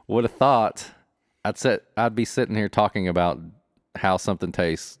would have thought I'd be sitting here talking about how something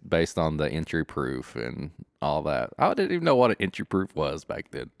tastes based on the entry proof and all that. I didn't even know what an entry proof was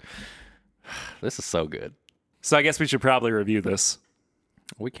back then. This is so good. So I guess we should probably review this.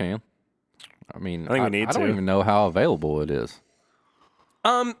 We can. I think we need I to. don't even know how available it is.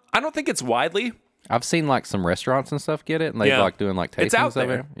 I don't think it's widely. I've seen like some restaurants and stuff get it, and they're like doing like tastings it's out of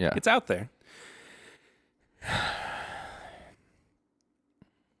there. it. Yeah, It's out there.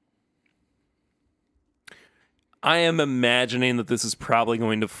 I am imagining that this is probably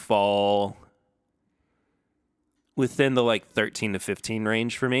going to fall within the like 13 to 15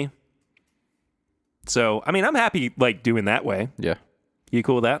 range for me. So, I'm happy like doing that way. yeah. You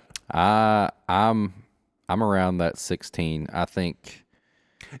cool with that? I'm around that 16. I think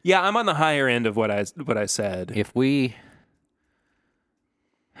Yeah, I'm on the higher end of what I said. if we,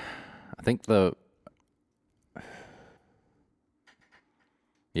 I think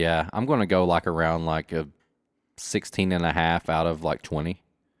yeah, I'm going to go like around like a 16 and a half out of like 20.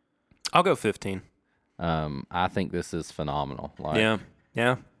 I'll go 15. I think this is phenomenal. Like,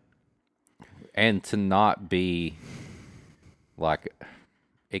 Yeah. and to not be like,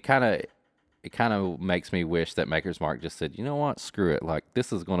 it kind of makes me wish that Maker's Mark just said, you know what, screw it. Like,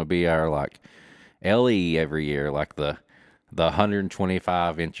 this is going to be our like LE every year, like the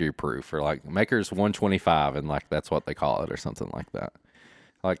 125 entry proof, or like Maker's 125, and like that's what they call it or something like that.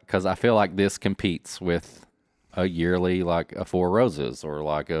 Like, because I feel like this competes with a yearly like a Four Roses or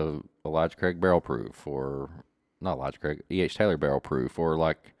like a Elijah Craig barrel proof, or not Elijah Craig, E.H. Taylor barrel proof, or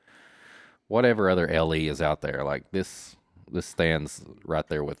like whatever other LE is out there. Like this stands right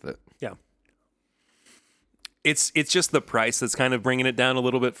there with it. Yeah. It's just the price that's kind of bringing it down a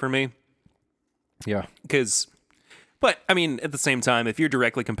little bit for me. Yeah. But at the same time, if you're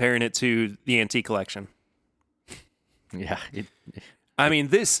directly comparing it to the antique collection, Yeah.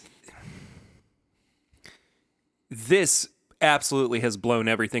 This absolutely has blown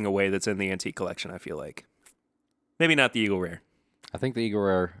everything away that's in the antique collection, I feel like. Maybe not the Eagle Rare. I think the Eagle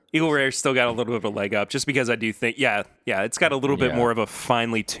Rare. Eagle Rare still got a little bit of a leg up, just because I do think, it's got a little bit more of a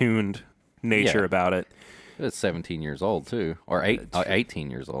finely tuned nature about it. It's 17 years old too, or 18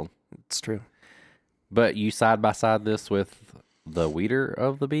 years old. It's true. But you side by side this with the Weeder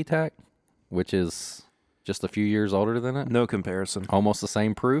of the BTAC, which is just a few years older than it. No comparison. Almost the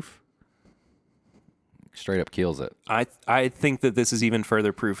same proof. Straight up kills it. I think that this is even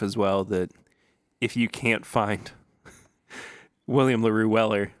further proof as well that if you can't find William LaRue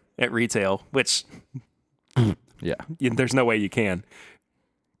Weller at retail, which there's no way you can,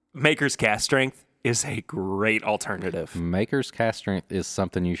 Maker's Cast Strength is a great alternative. Maker's Cast Strength is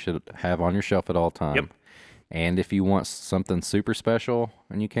something you should have on your shelf at all time. Yep. And if you want something super special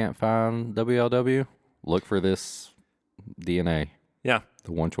and you can't find WLW, look for this DNA. Yeah.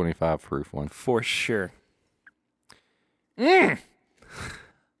 The 125 proof one. For sure. I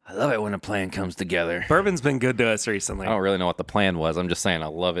love it when a plan comes together. Bourbon's been good to us recently. I don't really know what the plan was. I'm just saying I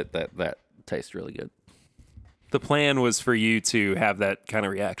love it that tastes really good. The plan was for you to have that kind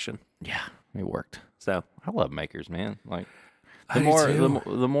of reaction. Yeah, it worked. So I love Makers, man. Like I do too.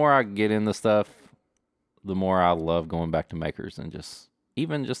 the more I get into stuff, the more I love going back to Makers and just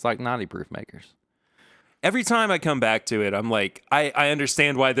like 90 proof Makers. Every time I come back to it, I'm like, I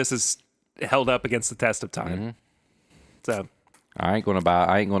understand why this is held up against the test of time. Mm-hmm. So I ain't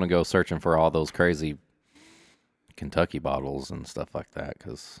gonna go searching for all those crazy Kentucky bottles and stuff like that,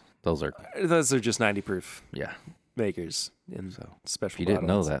 because those are Those are just 90 proof yeah. makers in special If you didn't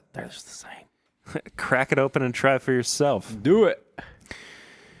know bottles. that, they're just the same. Crack it open and try it for yourself. Do it.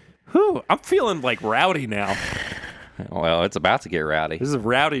 Whew, I'm feeling like rowdy now. Well, it's about to get rowdy. This is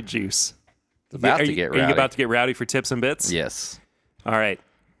rowdy juice. It's about to get Are you rowdy. about to get rowdy for tips and bits? Yes. All right.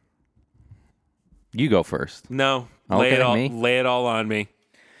 You go first. No. Okay, me? Lay it all on me.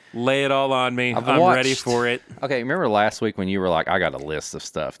 Lay it all on me. I've I'm ready watched- for it. Okay, remember last week when you were like, I got a list of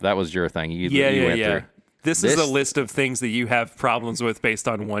stuff. That was your thing. You Yeah. went through. This is This- a list of things that you have problems with based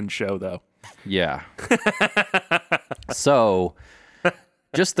on one show, though. Yeah. So,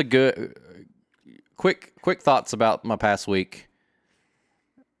 just the good, quick thoughts about my past week.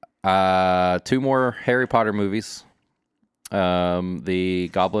 2 more Harry Potter movies. The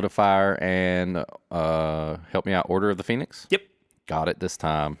Goblet of Fire and help me out, Order of the Phoenix. Yep. Got it this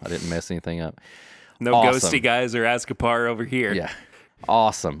time. I didn't mess anything up. No Awesome. ghosty guys or Azkabar over here. Yeah.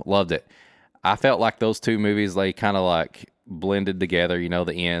 Awesome. Loved it. I felt like those 2 movies, they kind of like blended together,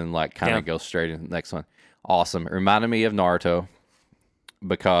 the end, like kind of Yeah. goes straight into the next one. Awesome. It reminded me of Naruto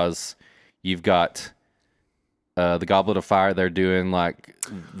because you've got the Goblet of Fire. They're doing like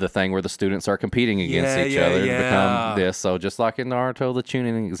the thing where the students are competing against each other to become this. So just like in Naruto, the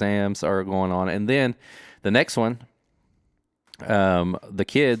tuning exams are going on. And then the next one, the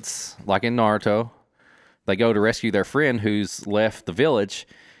kids, like in Naruto, they go to rescue their friend who's left the village,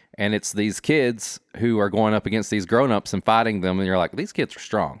 and it's these kids who are going up against these grown-ups and fighting them, and you're like, these kids are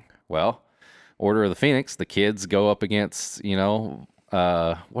strong. Well, Order of the Phoenix, the kids go up against, what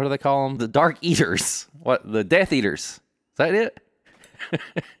do they call them? The Dark Eaters. The Death Eaters. Is that it?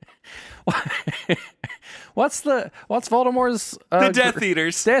 What's Voldemort's... The Death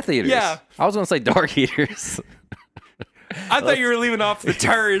Eaters. Death Eaters. Yeah. I was going to say Dark Eaters. I thought you were leaving off the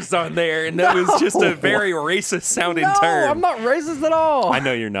turds on there, and that was just a very racist sounding No, term. I'm not racist at all. I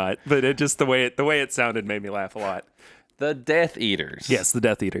know you're not, but it just the way it sounded made me laugh a lot. The Death Eaters. Yes, the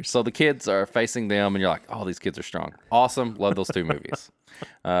Death Eaters. So the kids are facing them, and you're like, oh, these kids are strong. Awesome. Love those 2 movies.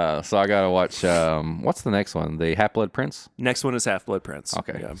 So I got to watch, what's the next one? The Half-Blood Prince? Next one is Half-Blood Prince.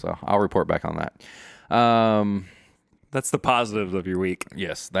 Okay. Yeah. So I'll report back on that. That's the positives of your week.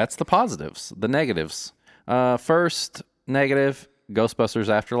 Yes, that's the positives. The negatives. First negative, Ghostbusters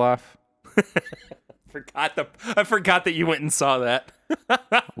Afterlife. I forgot that you went and saw that.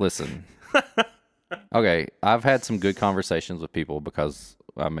 Listen. Okay, I've had some good conversations with people because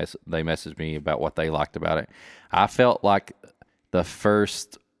they messaged me about what they liked about it. I felt like the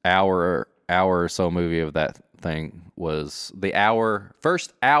first hour or so movie of that thing was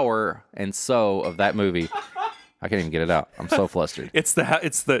first hour and so of that movie. I can't even get it out. I'm so flustered. It's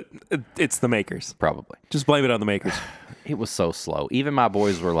the makers. Probably. Just blame it on the makers. It was so slow. Even my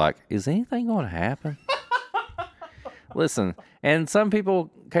boys were like, is anything going to happen? Listen, and some people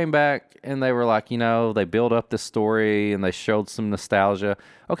came back and they were like, they built up this story and they showed some nostalgia.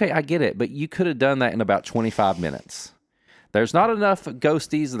 Okay, I get it, but you could have done that in about 25 minutes. There's not enough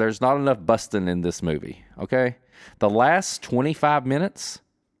ghosties. There's not enough busting in this movie, okay? The last 25 minutes,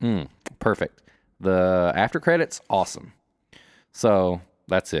 perfect. The after credits, awesome. So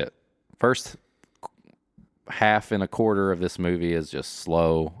that's it. First half and a quarter of this movie is just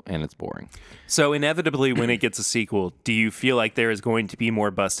slow and it's boring. So inevitably, when it gets a sequel, do you feel like there is going to be more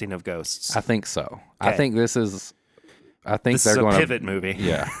busting of ghosts? I think so. Okay. I think this is This they're is a going pivot movie.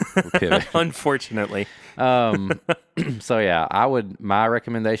 Yeah, pivot. Unfortunately. So yeah, my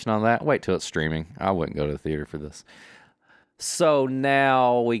recommendation on that, wait till it's streaming. I wouldn't go to the theater for this. So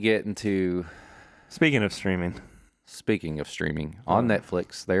now we get into, Speaking of streaming. speaking of streaming, on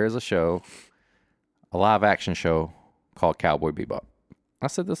Netflix, there is a live action show called Cowboy Bebop. I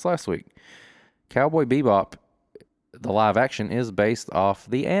said this last week. Cowboy Bebop, the live action, is based off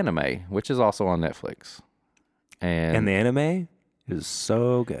the anime, which is also on Netflix. And the anime is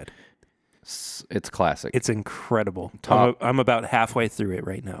so good. it's classic. It's incredible. Top- I'm about halfway through it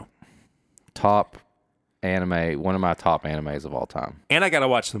right now. Top anime, one of my top animes of all time. And I got to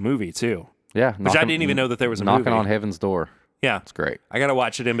watch the movie, too. Yeah. Which I didn't even know that there was a knocking movie. on heaven's door. Yeah. It's great. I got to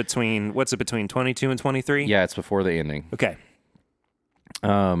watch it in between, what's it, between 22 and 23? Yeah, it's before the ending. Okay.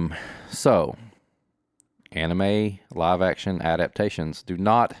 So, anime live action adaptations do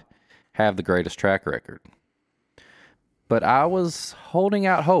not have the greatest track record. But I was holding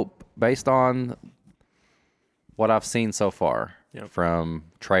out hope based on what I've seen so far from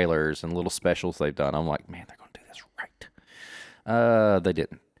trailers and little specials they've done. I'm like, man, they're going to do this right. They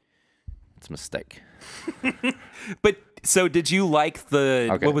didn't. It's a mistake. But so did you like Okay.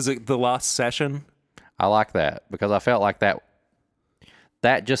 what was it, The Lost Session? I like that because I felt like that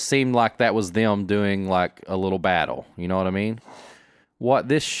that just seemed like that was them doing like a little battle. You know what I mean? What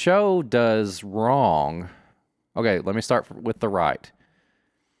this show does wrong. Okay, let me start with the right.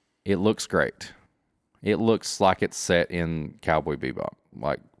 It looks great. It looks like it's set in Cowboy Bebop.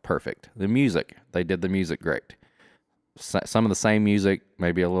 Like, perfect. The music, they did the music great. Some of the same music,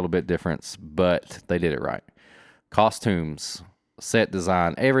 maybe a little bit different, but they did it right. Costumes, set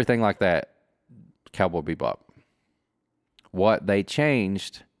design, everything like that, Cowboy Bebop. What they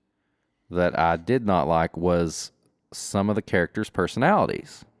changed that I did not like was some of the characters'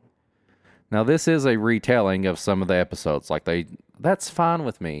 personalities. Now, this is a retelling of some of the episodes. That's fine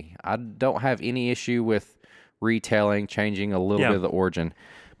with me. I don't have any issue with retelling, changing a little bit of the origin.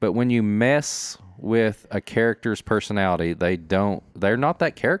 But when you mess with a character's personality, they're not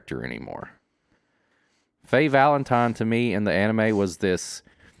that character anymore. Faye Valentine to me in the anime was this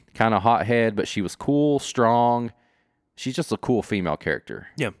kind of hothead, but she was cool, strong. She's just a cool female character.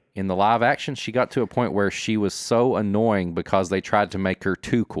 Yeah. In the live action, she got to a point where she was so annoying because they tried to make her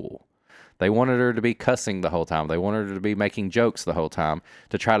too cool. They wanted her to be cussing the whole time. They wanted her to be making jokes the whole time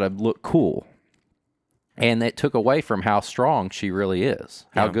to try to look cool. And it took away from how strong she really is,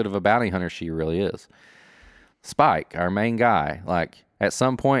 how good of a bounty hunter she really is. Spike, our main guy, like at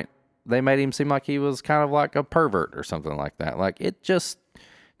some point, they made him seem like he was kind of like a pervert or something like that. Like it just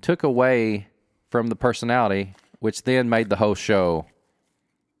took away from the personality, which then made the whole show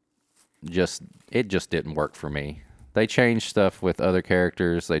just didn't work for me. They changed stuff with other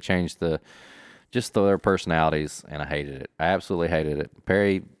characters. They changed their personalities, and I hated it. I absolutely hated it.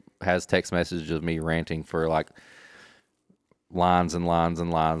 Perry has text messages of me ranting for like lines and lines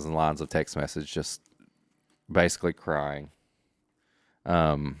and lines and lines of text message, just basically crying.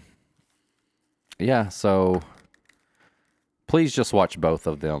 Yeah, so please just watch both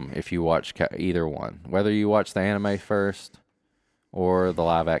of them if you watch either one. Whether you watch the anime first or the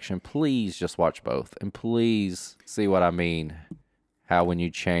live action, please just watch both. And please see what I mean. How when you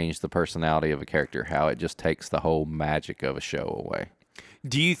change the personality of a character, how it just takes the whole magic of a show away.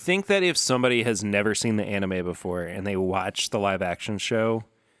 Do you think that if somebody has never seen the anime before and they watch the live action show,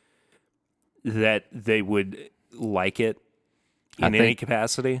 that they would like it in any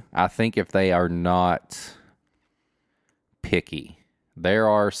capacity? I think if they are not picky, there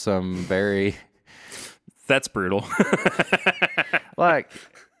are some very... That's brutal. Like,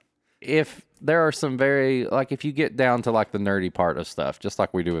 if there are some very... Like, if you get down to, like, the nerdy part of stuff, just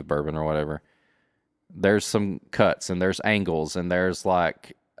like we do with bourbon or whatever, there's some cuts and there's angles and there's,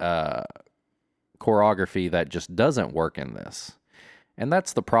 like, choreography that just doesn't work in this. And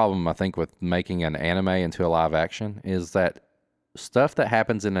that's the problem, I think, with making an anime into a live action, is that stuff that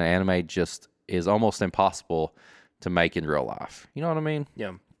happens in an anime just is almost impossible to make in real life. You know what I mean?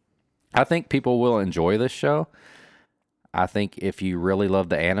 Yeah. I think people will enjoy this show. I think if you really love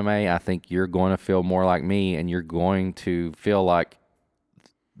the anime, I think you're going to feel more like me, and you're going to feel like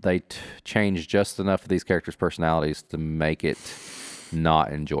they changed just enough of these characters' personalities to make it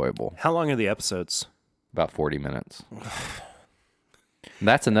not enjoyable. How long are the episodes? About 40 minutes.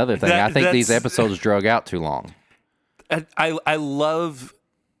 That's another thing. I think these episodes drug out too long. I love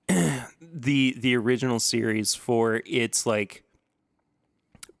the original series for its like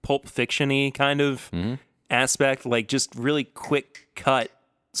Pulp Fiction-y kind of aspect, like just really quick cut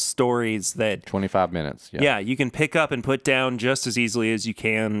stories that 25 minutes. Yeah, you can pick up and put down just as easily as you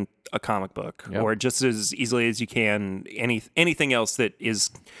can a comic book, or just as easily as you can anything else that is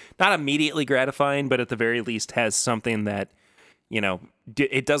not immediately gratifying, but at the very least has something that, you know,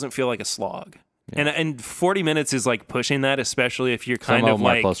 it doesn't feel like a slog. Yeah. And 40 minutes is like pushing that, especially if you're kind Some of them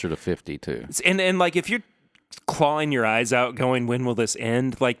like are closer to 50 too. And like if you're clawing your eyes out going, when will this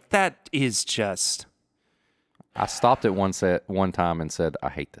end? Like that is just... I stopped at one time and said, I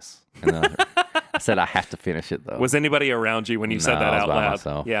hate this. And then I said, I have to finish it though. Was anybody around you when you said that out loud?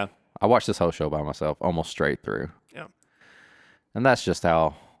 Myself. Yeah. I watched this whole show by myself, almost straight through. Yeah. And that's just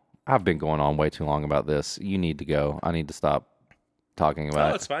how I've been going on way too long about this. You need to go. I need to stop talking about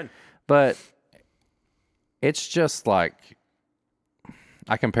it. Oh, it's fine. But it's just like,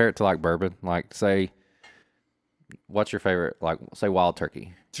 I compare it to like bourbon. Like, say, what's your favorite? Like, say Wild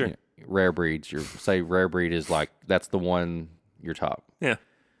Turkey. Sure. You know, rare breeds. Say rare breed is like, that's the one, your top. Yeah.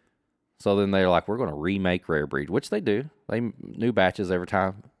 So then they're like, we're going to remake rare breed, which they do. They new batches every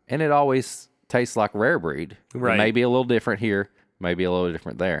time. And it always tastes like rare breed. Right. Maybe a little different here, maybe a little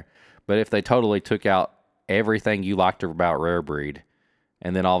different there. But if they totally took out everything you liked about rare breed,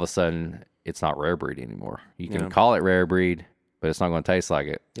 and then all of a sudden it's not rare breed anymore. You can call it rare breed, but it's not going to taste like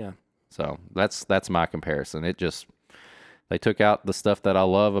it. Yeah. So that's my comparison. It just, they took out the stuff that I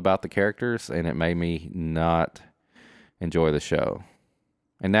love about the characters, and it made me not enjoy the show.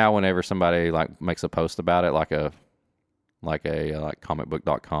 And now whenever somebody like makes a post about it, like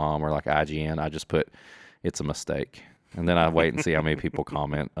comicbook.com or like IGN, I just put it's a mistake. And then I wait and see how many people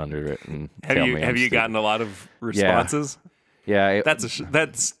comment under it and tell me. Have you gotten a lot of responses? Yeah.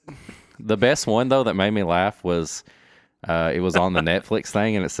 That's the best one though that made me laugh was it was on the Netflix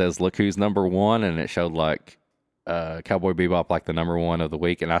thing and it says look who's number one, and it showed like Cowboy Bebop like the number one of the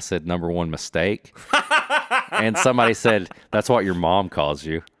week, and I said number one mistake. And somebody said that's what your mom calls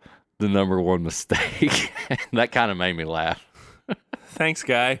you, the number one mistake. That kind of made me laugh. Thanks,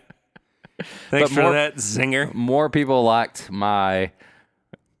 guy. Thanks for that zinger. More people liked my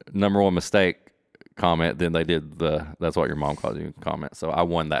number one mistake comment than they did the that's what your mom calls you comment. So I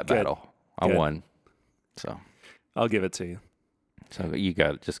won that battle. I won. So I'll give it to you. So you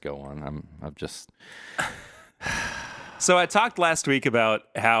got to just go on. I've just. So I talked last week about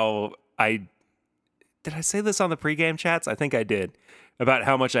how did I say this on the pregame chats? I think I did, about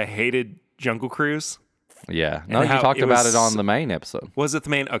how much I hated Jungle Cruise. Yeah. No, you talked about it on the main episode. Was it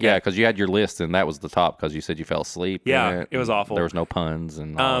the main? Okay. Yeah, because you had your list and that was the top because you said you fell asleep. Yeah, it was awful. There was no puns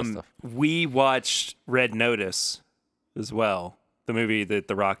and all that stuff. We watched Red Notice as well, the movie that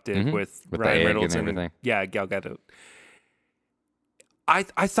The Rock did with Ryan Reynolds and everything. Yeah, Gal Gadot. I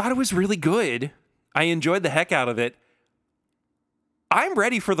thought it was really good. I enjoyed the heck out of it. I'm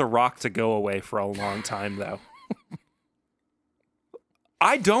ready for The Rock to go away for a long time, though.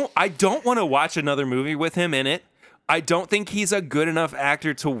 I don't want to watch another movie with him in it. I don't think he's a good enough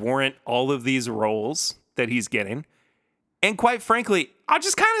actor to warrant all of these roles that he's getting. And quite frankly, I'm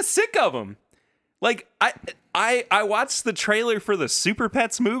just kind of sick of him. Like, I watched the trailer for the Super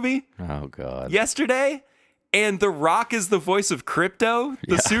Pets movie. Oh, God. Yesterday, and The Rock is the voice of Crypto,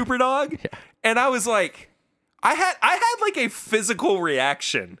 the super dog. Yeah. And I was like, I had like a physical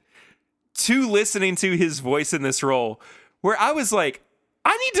reaction to listening to his voice in this role where I was like,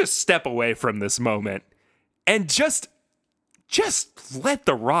 I need to step away from this moment and just let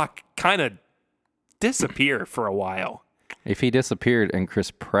The Rock kind of disappear for a while. If he disappeared and Chris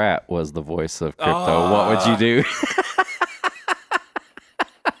Pratt was the voice of Crypto, what would you do?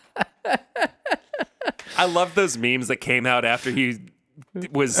 I love those memes that came out after he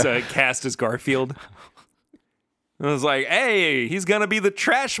was cast as Garfield. I was like, "Hey, he's gonna be the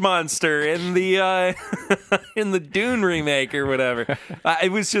trash monster in the in the Dune remake or whatever."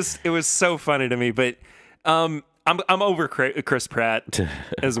 It was so funny to me. But I'm over Chris Pratt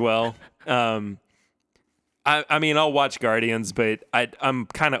as well. I mean, I'll watch Guardians, but I'm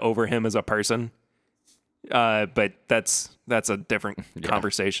kind of over him as a person. But that's a different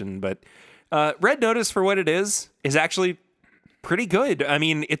conversation. But Red Notice, for what it is actually pretty good. I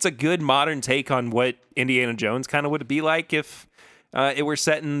mean, it's a good modern take on what Indiana Jones kind of would be like if it were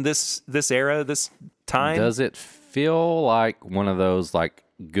set in this era, this time. Does it feel like one of those like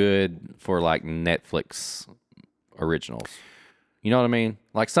good for like Netflix originals? You know what I mean?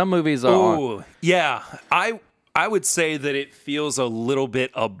 Like some movies are. Ooh, yeah. I would say that it feels a little bit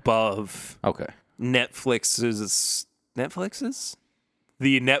above. Okay. Netflix's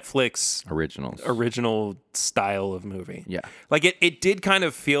the Netflix original style of movie. Yeah. Like it did kind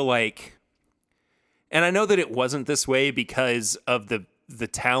of feel like, and I know that it wasn't this way because of the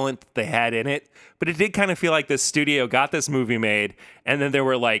talent they had in it, but it did kind of feel like the studio got this movie made and then they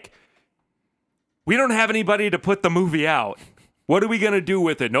were like, we don't have anybody to put the movie out. What are we going to do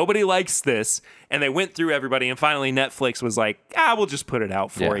with it? Nobody likes this. And they went through everybody and finally Netflix was like, we'll just put it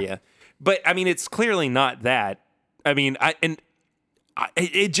out for you. But I mean, it's clearly not that. I mean,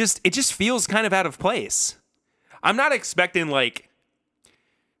 it just feels kind of out of place. I'm not expecting like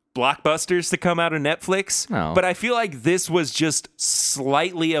blockbusters to come out of Netflix, but I feel like this was just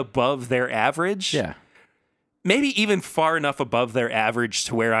slightly above their average. Yeah. Maybe even far enough above their average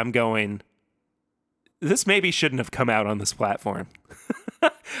to where I'm going, this maybe shouldn't have come out on this platform.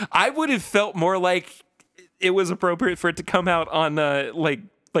 I would have felt more like it was appropriate for it to come out on like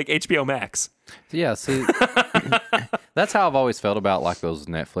HBO Max. Yeah, see, that's how I've always felt about like those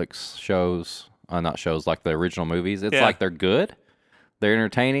Netflix shows, not shows, like the original movies. It's like they're good, they're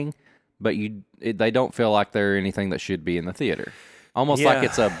entertaining, but they don't feel like they're anything that should be in the theater. Almost like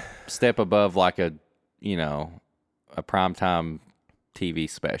it's a step above like a primetime TV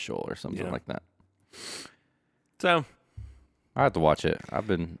special or something like that. So I have to watch it.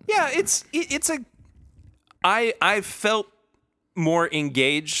 I felt more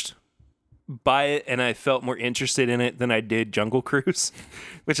engaged by it and I felt more interested in it than I did Jungle Cruise,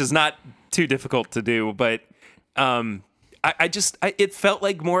 which is not too difficult to do, but it felt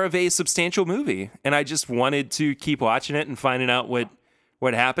like more of a substantial movie and I just wanted to keep watching it and finding out what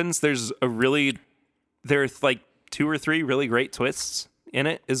happens. There's like 2 or 3 really great twists in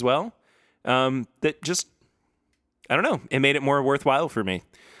it as well. That just, I don't know, it made it more worthwhile for me.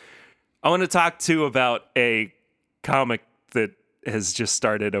 I want to talk too about a comic that has just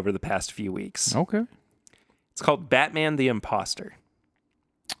started over the past few weeks. Okay. It's called Batman the Imposter.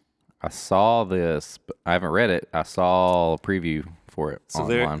 I saw this, but I haven't read it. I saw a preview for it So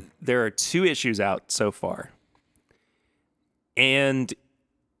online. there are 2 issues out so far. And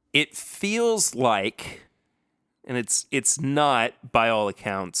it feels like, and it's not, by all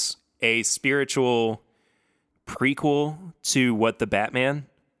accounts, a spiritual prequel to what the Batman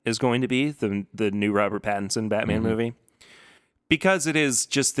is going to be, the new Robert Pattinson Batman movie. Because it is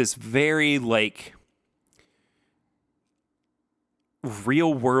just this very, like,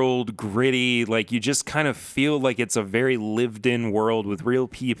 real world, gritty, like, you just kind of feel like it's a very lived in world with real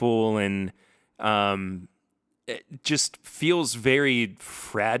people, and it just feels very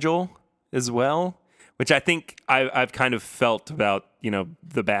fragile as well, which I think I've kind of felt about,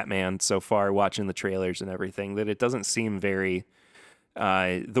 the Batman so far, watching the trailers and everything, that it doesn't seem very,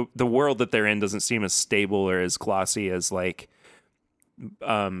 the world that they're in doesn't seem as stable or as glossy as, like,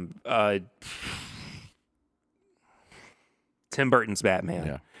 Tim Burton's Batman.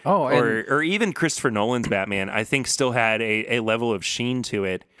 Yeah. Oh, or even Christopher Nolan's Batman, I think still had a level of sheen to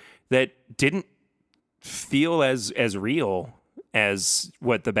it that didn't feel as real as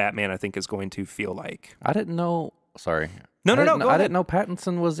what the Batman I think is going to feel like. I didn't know. Sorry. No, I go ahead. didn't know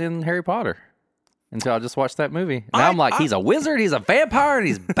Pattinson was in Harry Potter until I just watched that movie. Now I'm like, he's a wizard, he's a vampire, and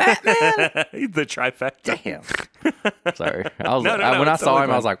he's Batman. The trifecta. Damn. Sorry. I was No, when I it's saw totally him, fine.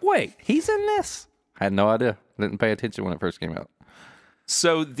 I was like, wait, he's in this? I had no idea. Didn't pay attention when it first came out.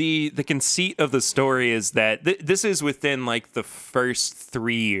 So the conceit of the story is that this is within like the first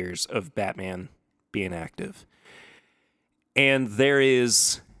 3 years of Batman being active. And there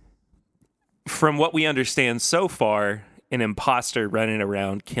is, from what we understand so far, an imposter running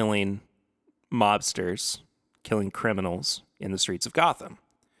around killing mobsters, killing criminals in the streets of Gotham.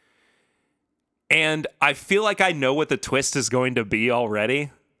 And I feel like I know what the twist is going to be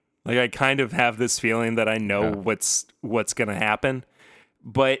already. Like, I kind of have this feeling that I know what's going to happen.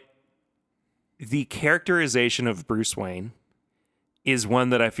 But the characterization of Bruce Wayne is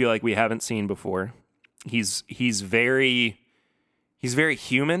one that I feel like we haven't seen before. He's very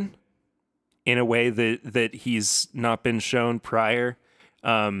human in a way that he's not been shown prior.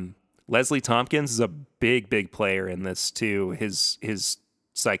 Leslie Tompkins is a big player in this too. His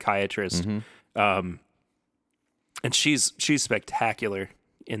psychiatrist, and she's spectacular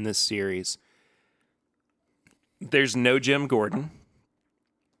in this series. There's no Jim Gordon,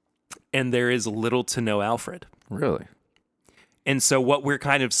 and there is little to no Alfred. Really? And so what we're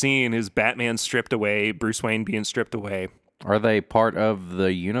kind of seeing is Batman stripped away, Bruce Wayne being stripped away. Are they part of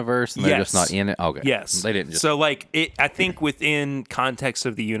the universe and they're just not in it? Okay. Yes. They didn't just... So, like, I think within context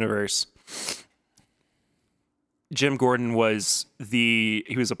of the universe, Jim Gordon was he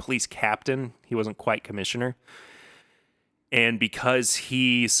was a police captain. He wasn't quite commissioner. And because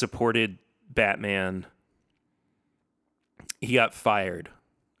he supported Batman, he got fired.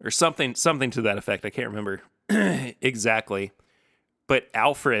 Or something to that effect. I can't remember exactly. But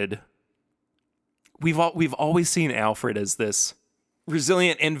Alfred, we've always seen Alfred as this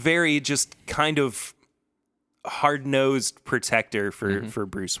resilient and very just kind of hard-nosed protector for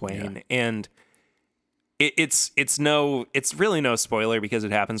Bruce Wayne. Yeah. And it's really no spoiler because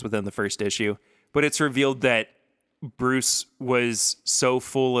it happens within the first issue, but it's revealed that Bruce was so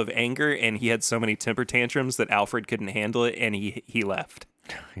full of anger and he had so many temper tantrums that Alfred couldn't handle it, and he left.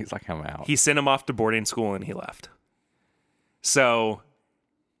 He's like, I'm out. He sent him off to boarding school and he left. So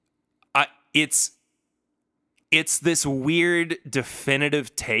it's this weird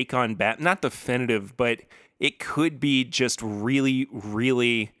definitive take on Batman. Not definitive, but it could be just really,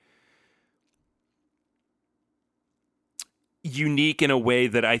 really unique in a way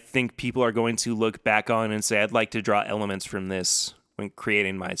that I think people are going to look back on and say, I'd like to draw elements from this when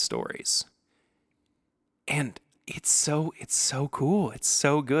creating my stories. And it's so cool. It's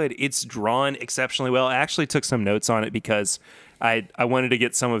so good. It's drawn exceptionally well. I actually took some notes on it because I wanted to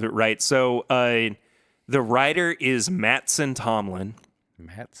get some of it right. So the writer is Mattson Tomlin.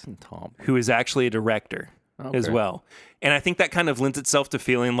 Who is actually a director as well. And I think that kind of lends itself to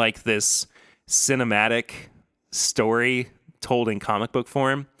feeling like this cinematic story told in comic book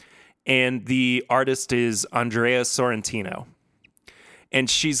form. And the artist is Andrea Sorrentino. And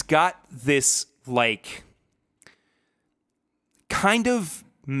she's got this, like, kind of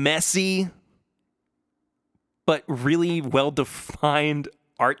messy but really well-defined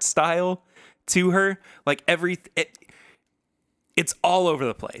art style to her. Like, it's all over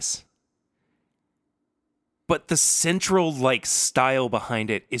the place. but the central like style behind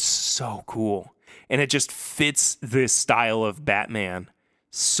it is so cool. And it just fits this style of Batman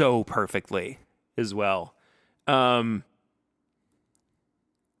so perfectly as well. The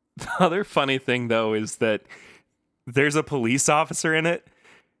other funny thing though is that there's a police officer in it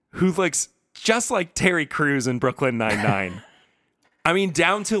who looks just like Terry Crews in Brooklyn Nine-Nine. I mean,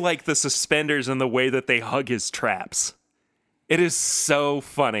 down to like the suspenders and the way that they hug his traps. It is so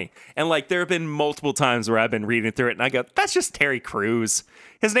funny. And like there have been multiple times where I've been reading through it and I go, that's just Terry Crews.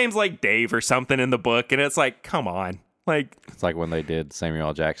 His name's like Dave or something in the book. And it's like, come on. Like It's like when they did Samuel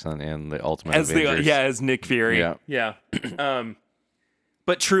L. Jackson in the Ultimate Avengers. as Nick Fury. Yeah. Yeah.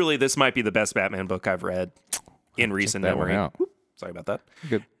 But truly, this might be the best Batman book I've read in recent that one memory. out. Whoop, sorry about that.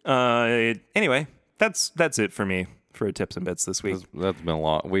 Good. Anyway, that's it for me for tips and bits this week. That's been a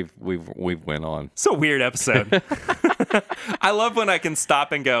lot. We've went on. It's a weird episode. I love when I can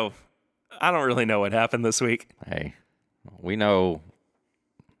stop and go, I don't really know what happened this week. Hey, we know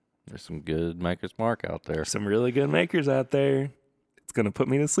there's some good Maker's Mark out there. Some really good makers out there. It's going to put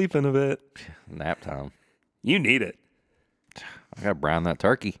me to sleep in a bit. Nap time. You need it. I gotta brown that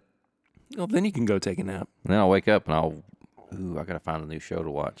turkey. Well, then you can go take a nap. And then I'll wake up and I gotta find a new show to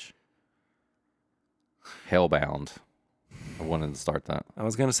watch. Hellbound. I wanted to start that. I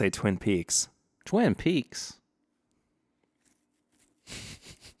was going to say Twin Peaks. Twin Peaks.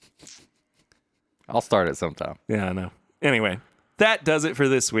 I'll start it sometime. Yeah, I know. Anyway, that does it for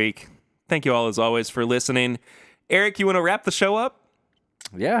this week. Thank you all, as always, for listening. Eric, you want to wrap the show up?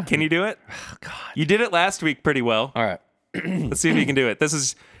 Yeah. Can you do it? Oh, God. You did it last week pretty well. All right. Let's see if you can do it.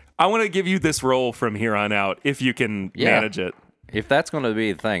 I want to give you this role from here on out, if you can manage it. If that's going to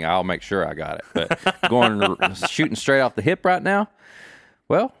be the thing, I'll make sure I got it. But shooting straight off the hip right now,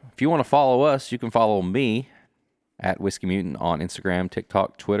 well, if you want to follow us, you can follow me at Whiskey Mutant on Instagram,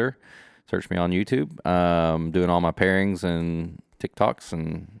 TikTok, Twitter. Search me on YouTube. Doing all my pairings and TikToks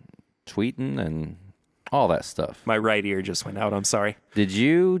and tweeting and all that stuff. My right ear just went out. I'm sorry. Did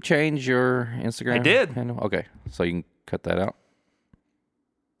you change your Instagram? I did. handle? Okay, so you can cut that out.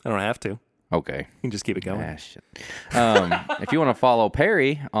 I don't have to. Okay. You can just keep it going. Ah, shit. If you want to follow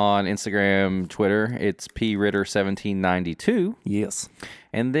Perry on Instagram, Twitter, it's pritter1792. Yes.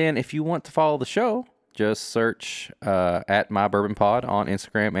 And then if you want to follow the show, just search at My Bourbon Pod on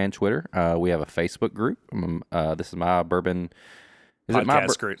Instagram and Twitter. We have a Facebook group. This is My Bourbon. Is it My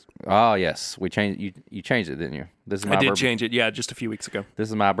Podcast group. Oh yes, we changed. You changed it, didn't you? This is I did change it. Yeah, just a few weeks ago. This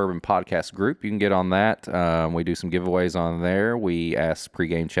is My Bourbon Podcast group. You can get on that. We do some giveaways on there. We ask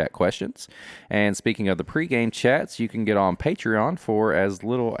pregame chat questions. And speaking of the pregame chats, you can get on Patreon for as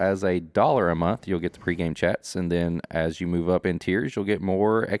little as $1 a month. You'll get the pregame chats, and then as you move up in tiers, you'll get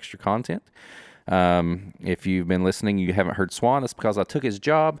more extra content. If you've been listening, you haven't heard Swan. That's because I took his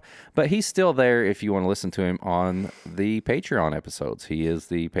job, but he's still there if you want to listen to him on the Patreon episodes. He is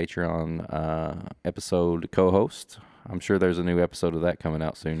the Patreon episode co-host. I'm sure there's a new episode of that coming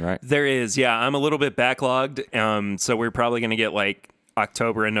out soon, right? There is. Yeah, I'm a little bit backlogged. So we're probably going to get like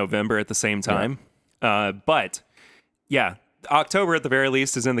October and November at the same time. Yeah. But yeah, October at the very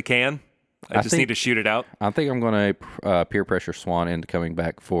least is in the can. I just need to shoot it out. I think I'm going to peer pressure Swan into coming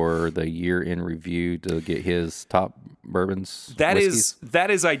back for the year in review to get his top bourbons. That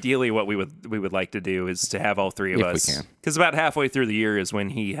is ideally what we would like to do, is to have all three of us. If we can. Because about halfway through the year is when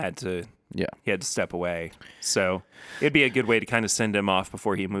he had to step away. So it'd be a good way to kind of send him off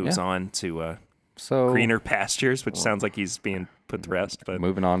before he moves on to greener pastures, which sounds like he's being put to rest. But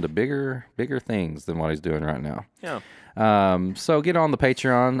moving on to bigger things than what he's doing right now. Yeah. So get on the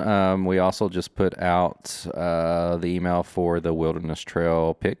Patreon. We also just put out the email for the Wilderness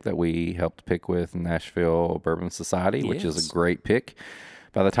Trail pick that we helped pick with Nashville Bourbon Society, which is a great pick.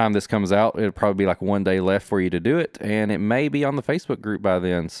 By the time this comes out, it'll probably be like 1 day left for you to do it, and it may be on the Facebook group by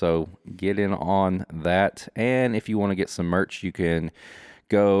then, so get in on that. And if you want to get some merch, you can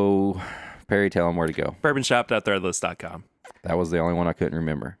go... Perry, tell them where to go. Bourbonshop.threadless.com. That was the only one I couldn't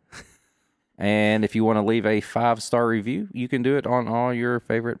remember. And if you want to leave a 5-star review, you can do it on all your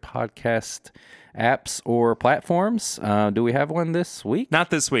favorite podcast apps or platforms. Do we have one this week?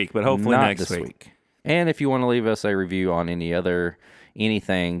 Not this week, but hopefully next week. And if you want to leave us a review on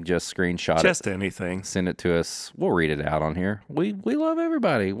anything, just screenshot it. Just anything. Send it to us. We'll read it out on here. We love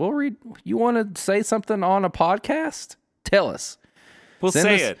everybody. We'll read. You want to say something on a podcast? Tell us. We'll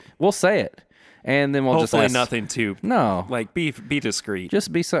say it. We'll say it. And then we'll hopefully just nothing too. No. Like, be discreet.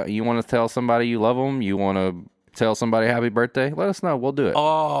 Just be so. You want to tell somebody you love them? You want to tell somebody happy birthday? Let us know. We'll do it.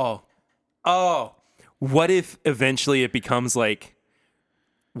 Oh. What if eventually it becomes like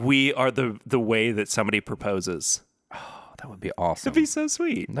we are the way that somebody proposes? That would be awesome. It'd be so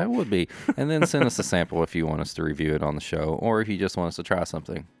sweet. That would be. And then send us a sample if you want us to review it on the show, or if you just want us to try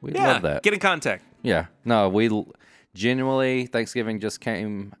something. We'd love that. Get in contact. Yeah. No, genuinely, Thanksgiving just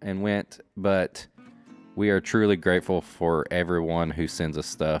came and went, but we are truly grateful for everyone who sends us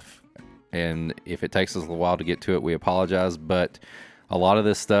stuff. And if it takes us a while to get to it, we apologize, but a lot of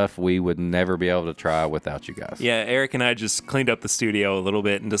this stuff we would never be able to try without you guys. Yeah, Eric and I just cleaned up the studio a little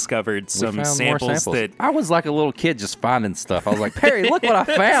bit and discovered some More samples that... I was like a little kid just finding stuff. I was like, Perry, look what I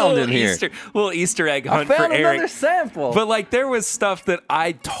found in here. Little Easter egg hunt I found for Eric. another sample. But like there was stuff that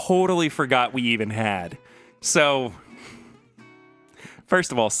I totally forgot we even had. So,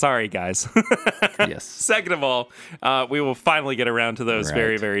 first of all, sorry guys. Yes. Second of all, we will finally get around to those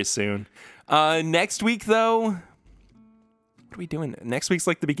very, very soon. Next week, though, what are we doing? Next week's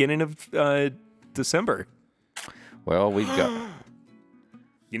like the beginning of December. Well, we've got...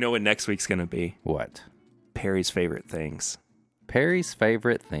 You know what next week's going to be? What? Perry's favorite things. Perry's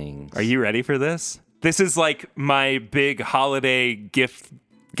favorite things. Are you ready for this? This is like my big holiday gift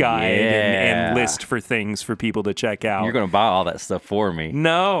guide and list for things for people to check out. You're going to buy all that stuff for me.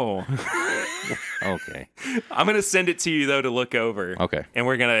 No. Okay. I'm going to send it to you though to look over. Okay. And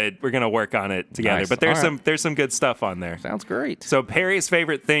we're going to work on it together. Nice. But there's some good stuff on there. Sounds great. So Perry's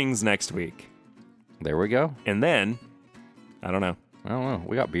favorite things next week. There we go. And then I don't know.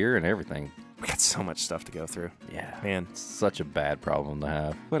 We got beer and everything. We got so much stuff to go through. Yeah. Man, It's such a bad problem to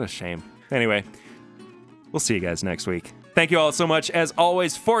have. what a shame. Anyway, we'll see you guys next week. Thank you all so much, as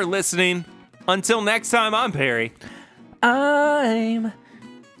always, for listening. Until next time, I'm Perry. I'm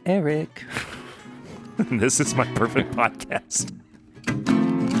Eric. This is my perfect podcast.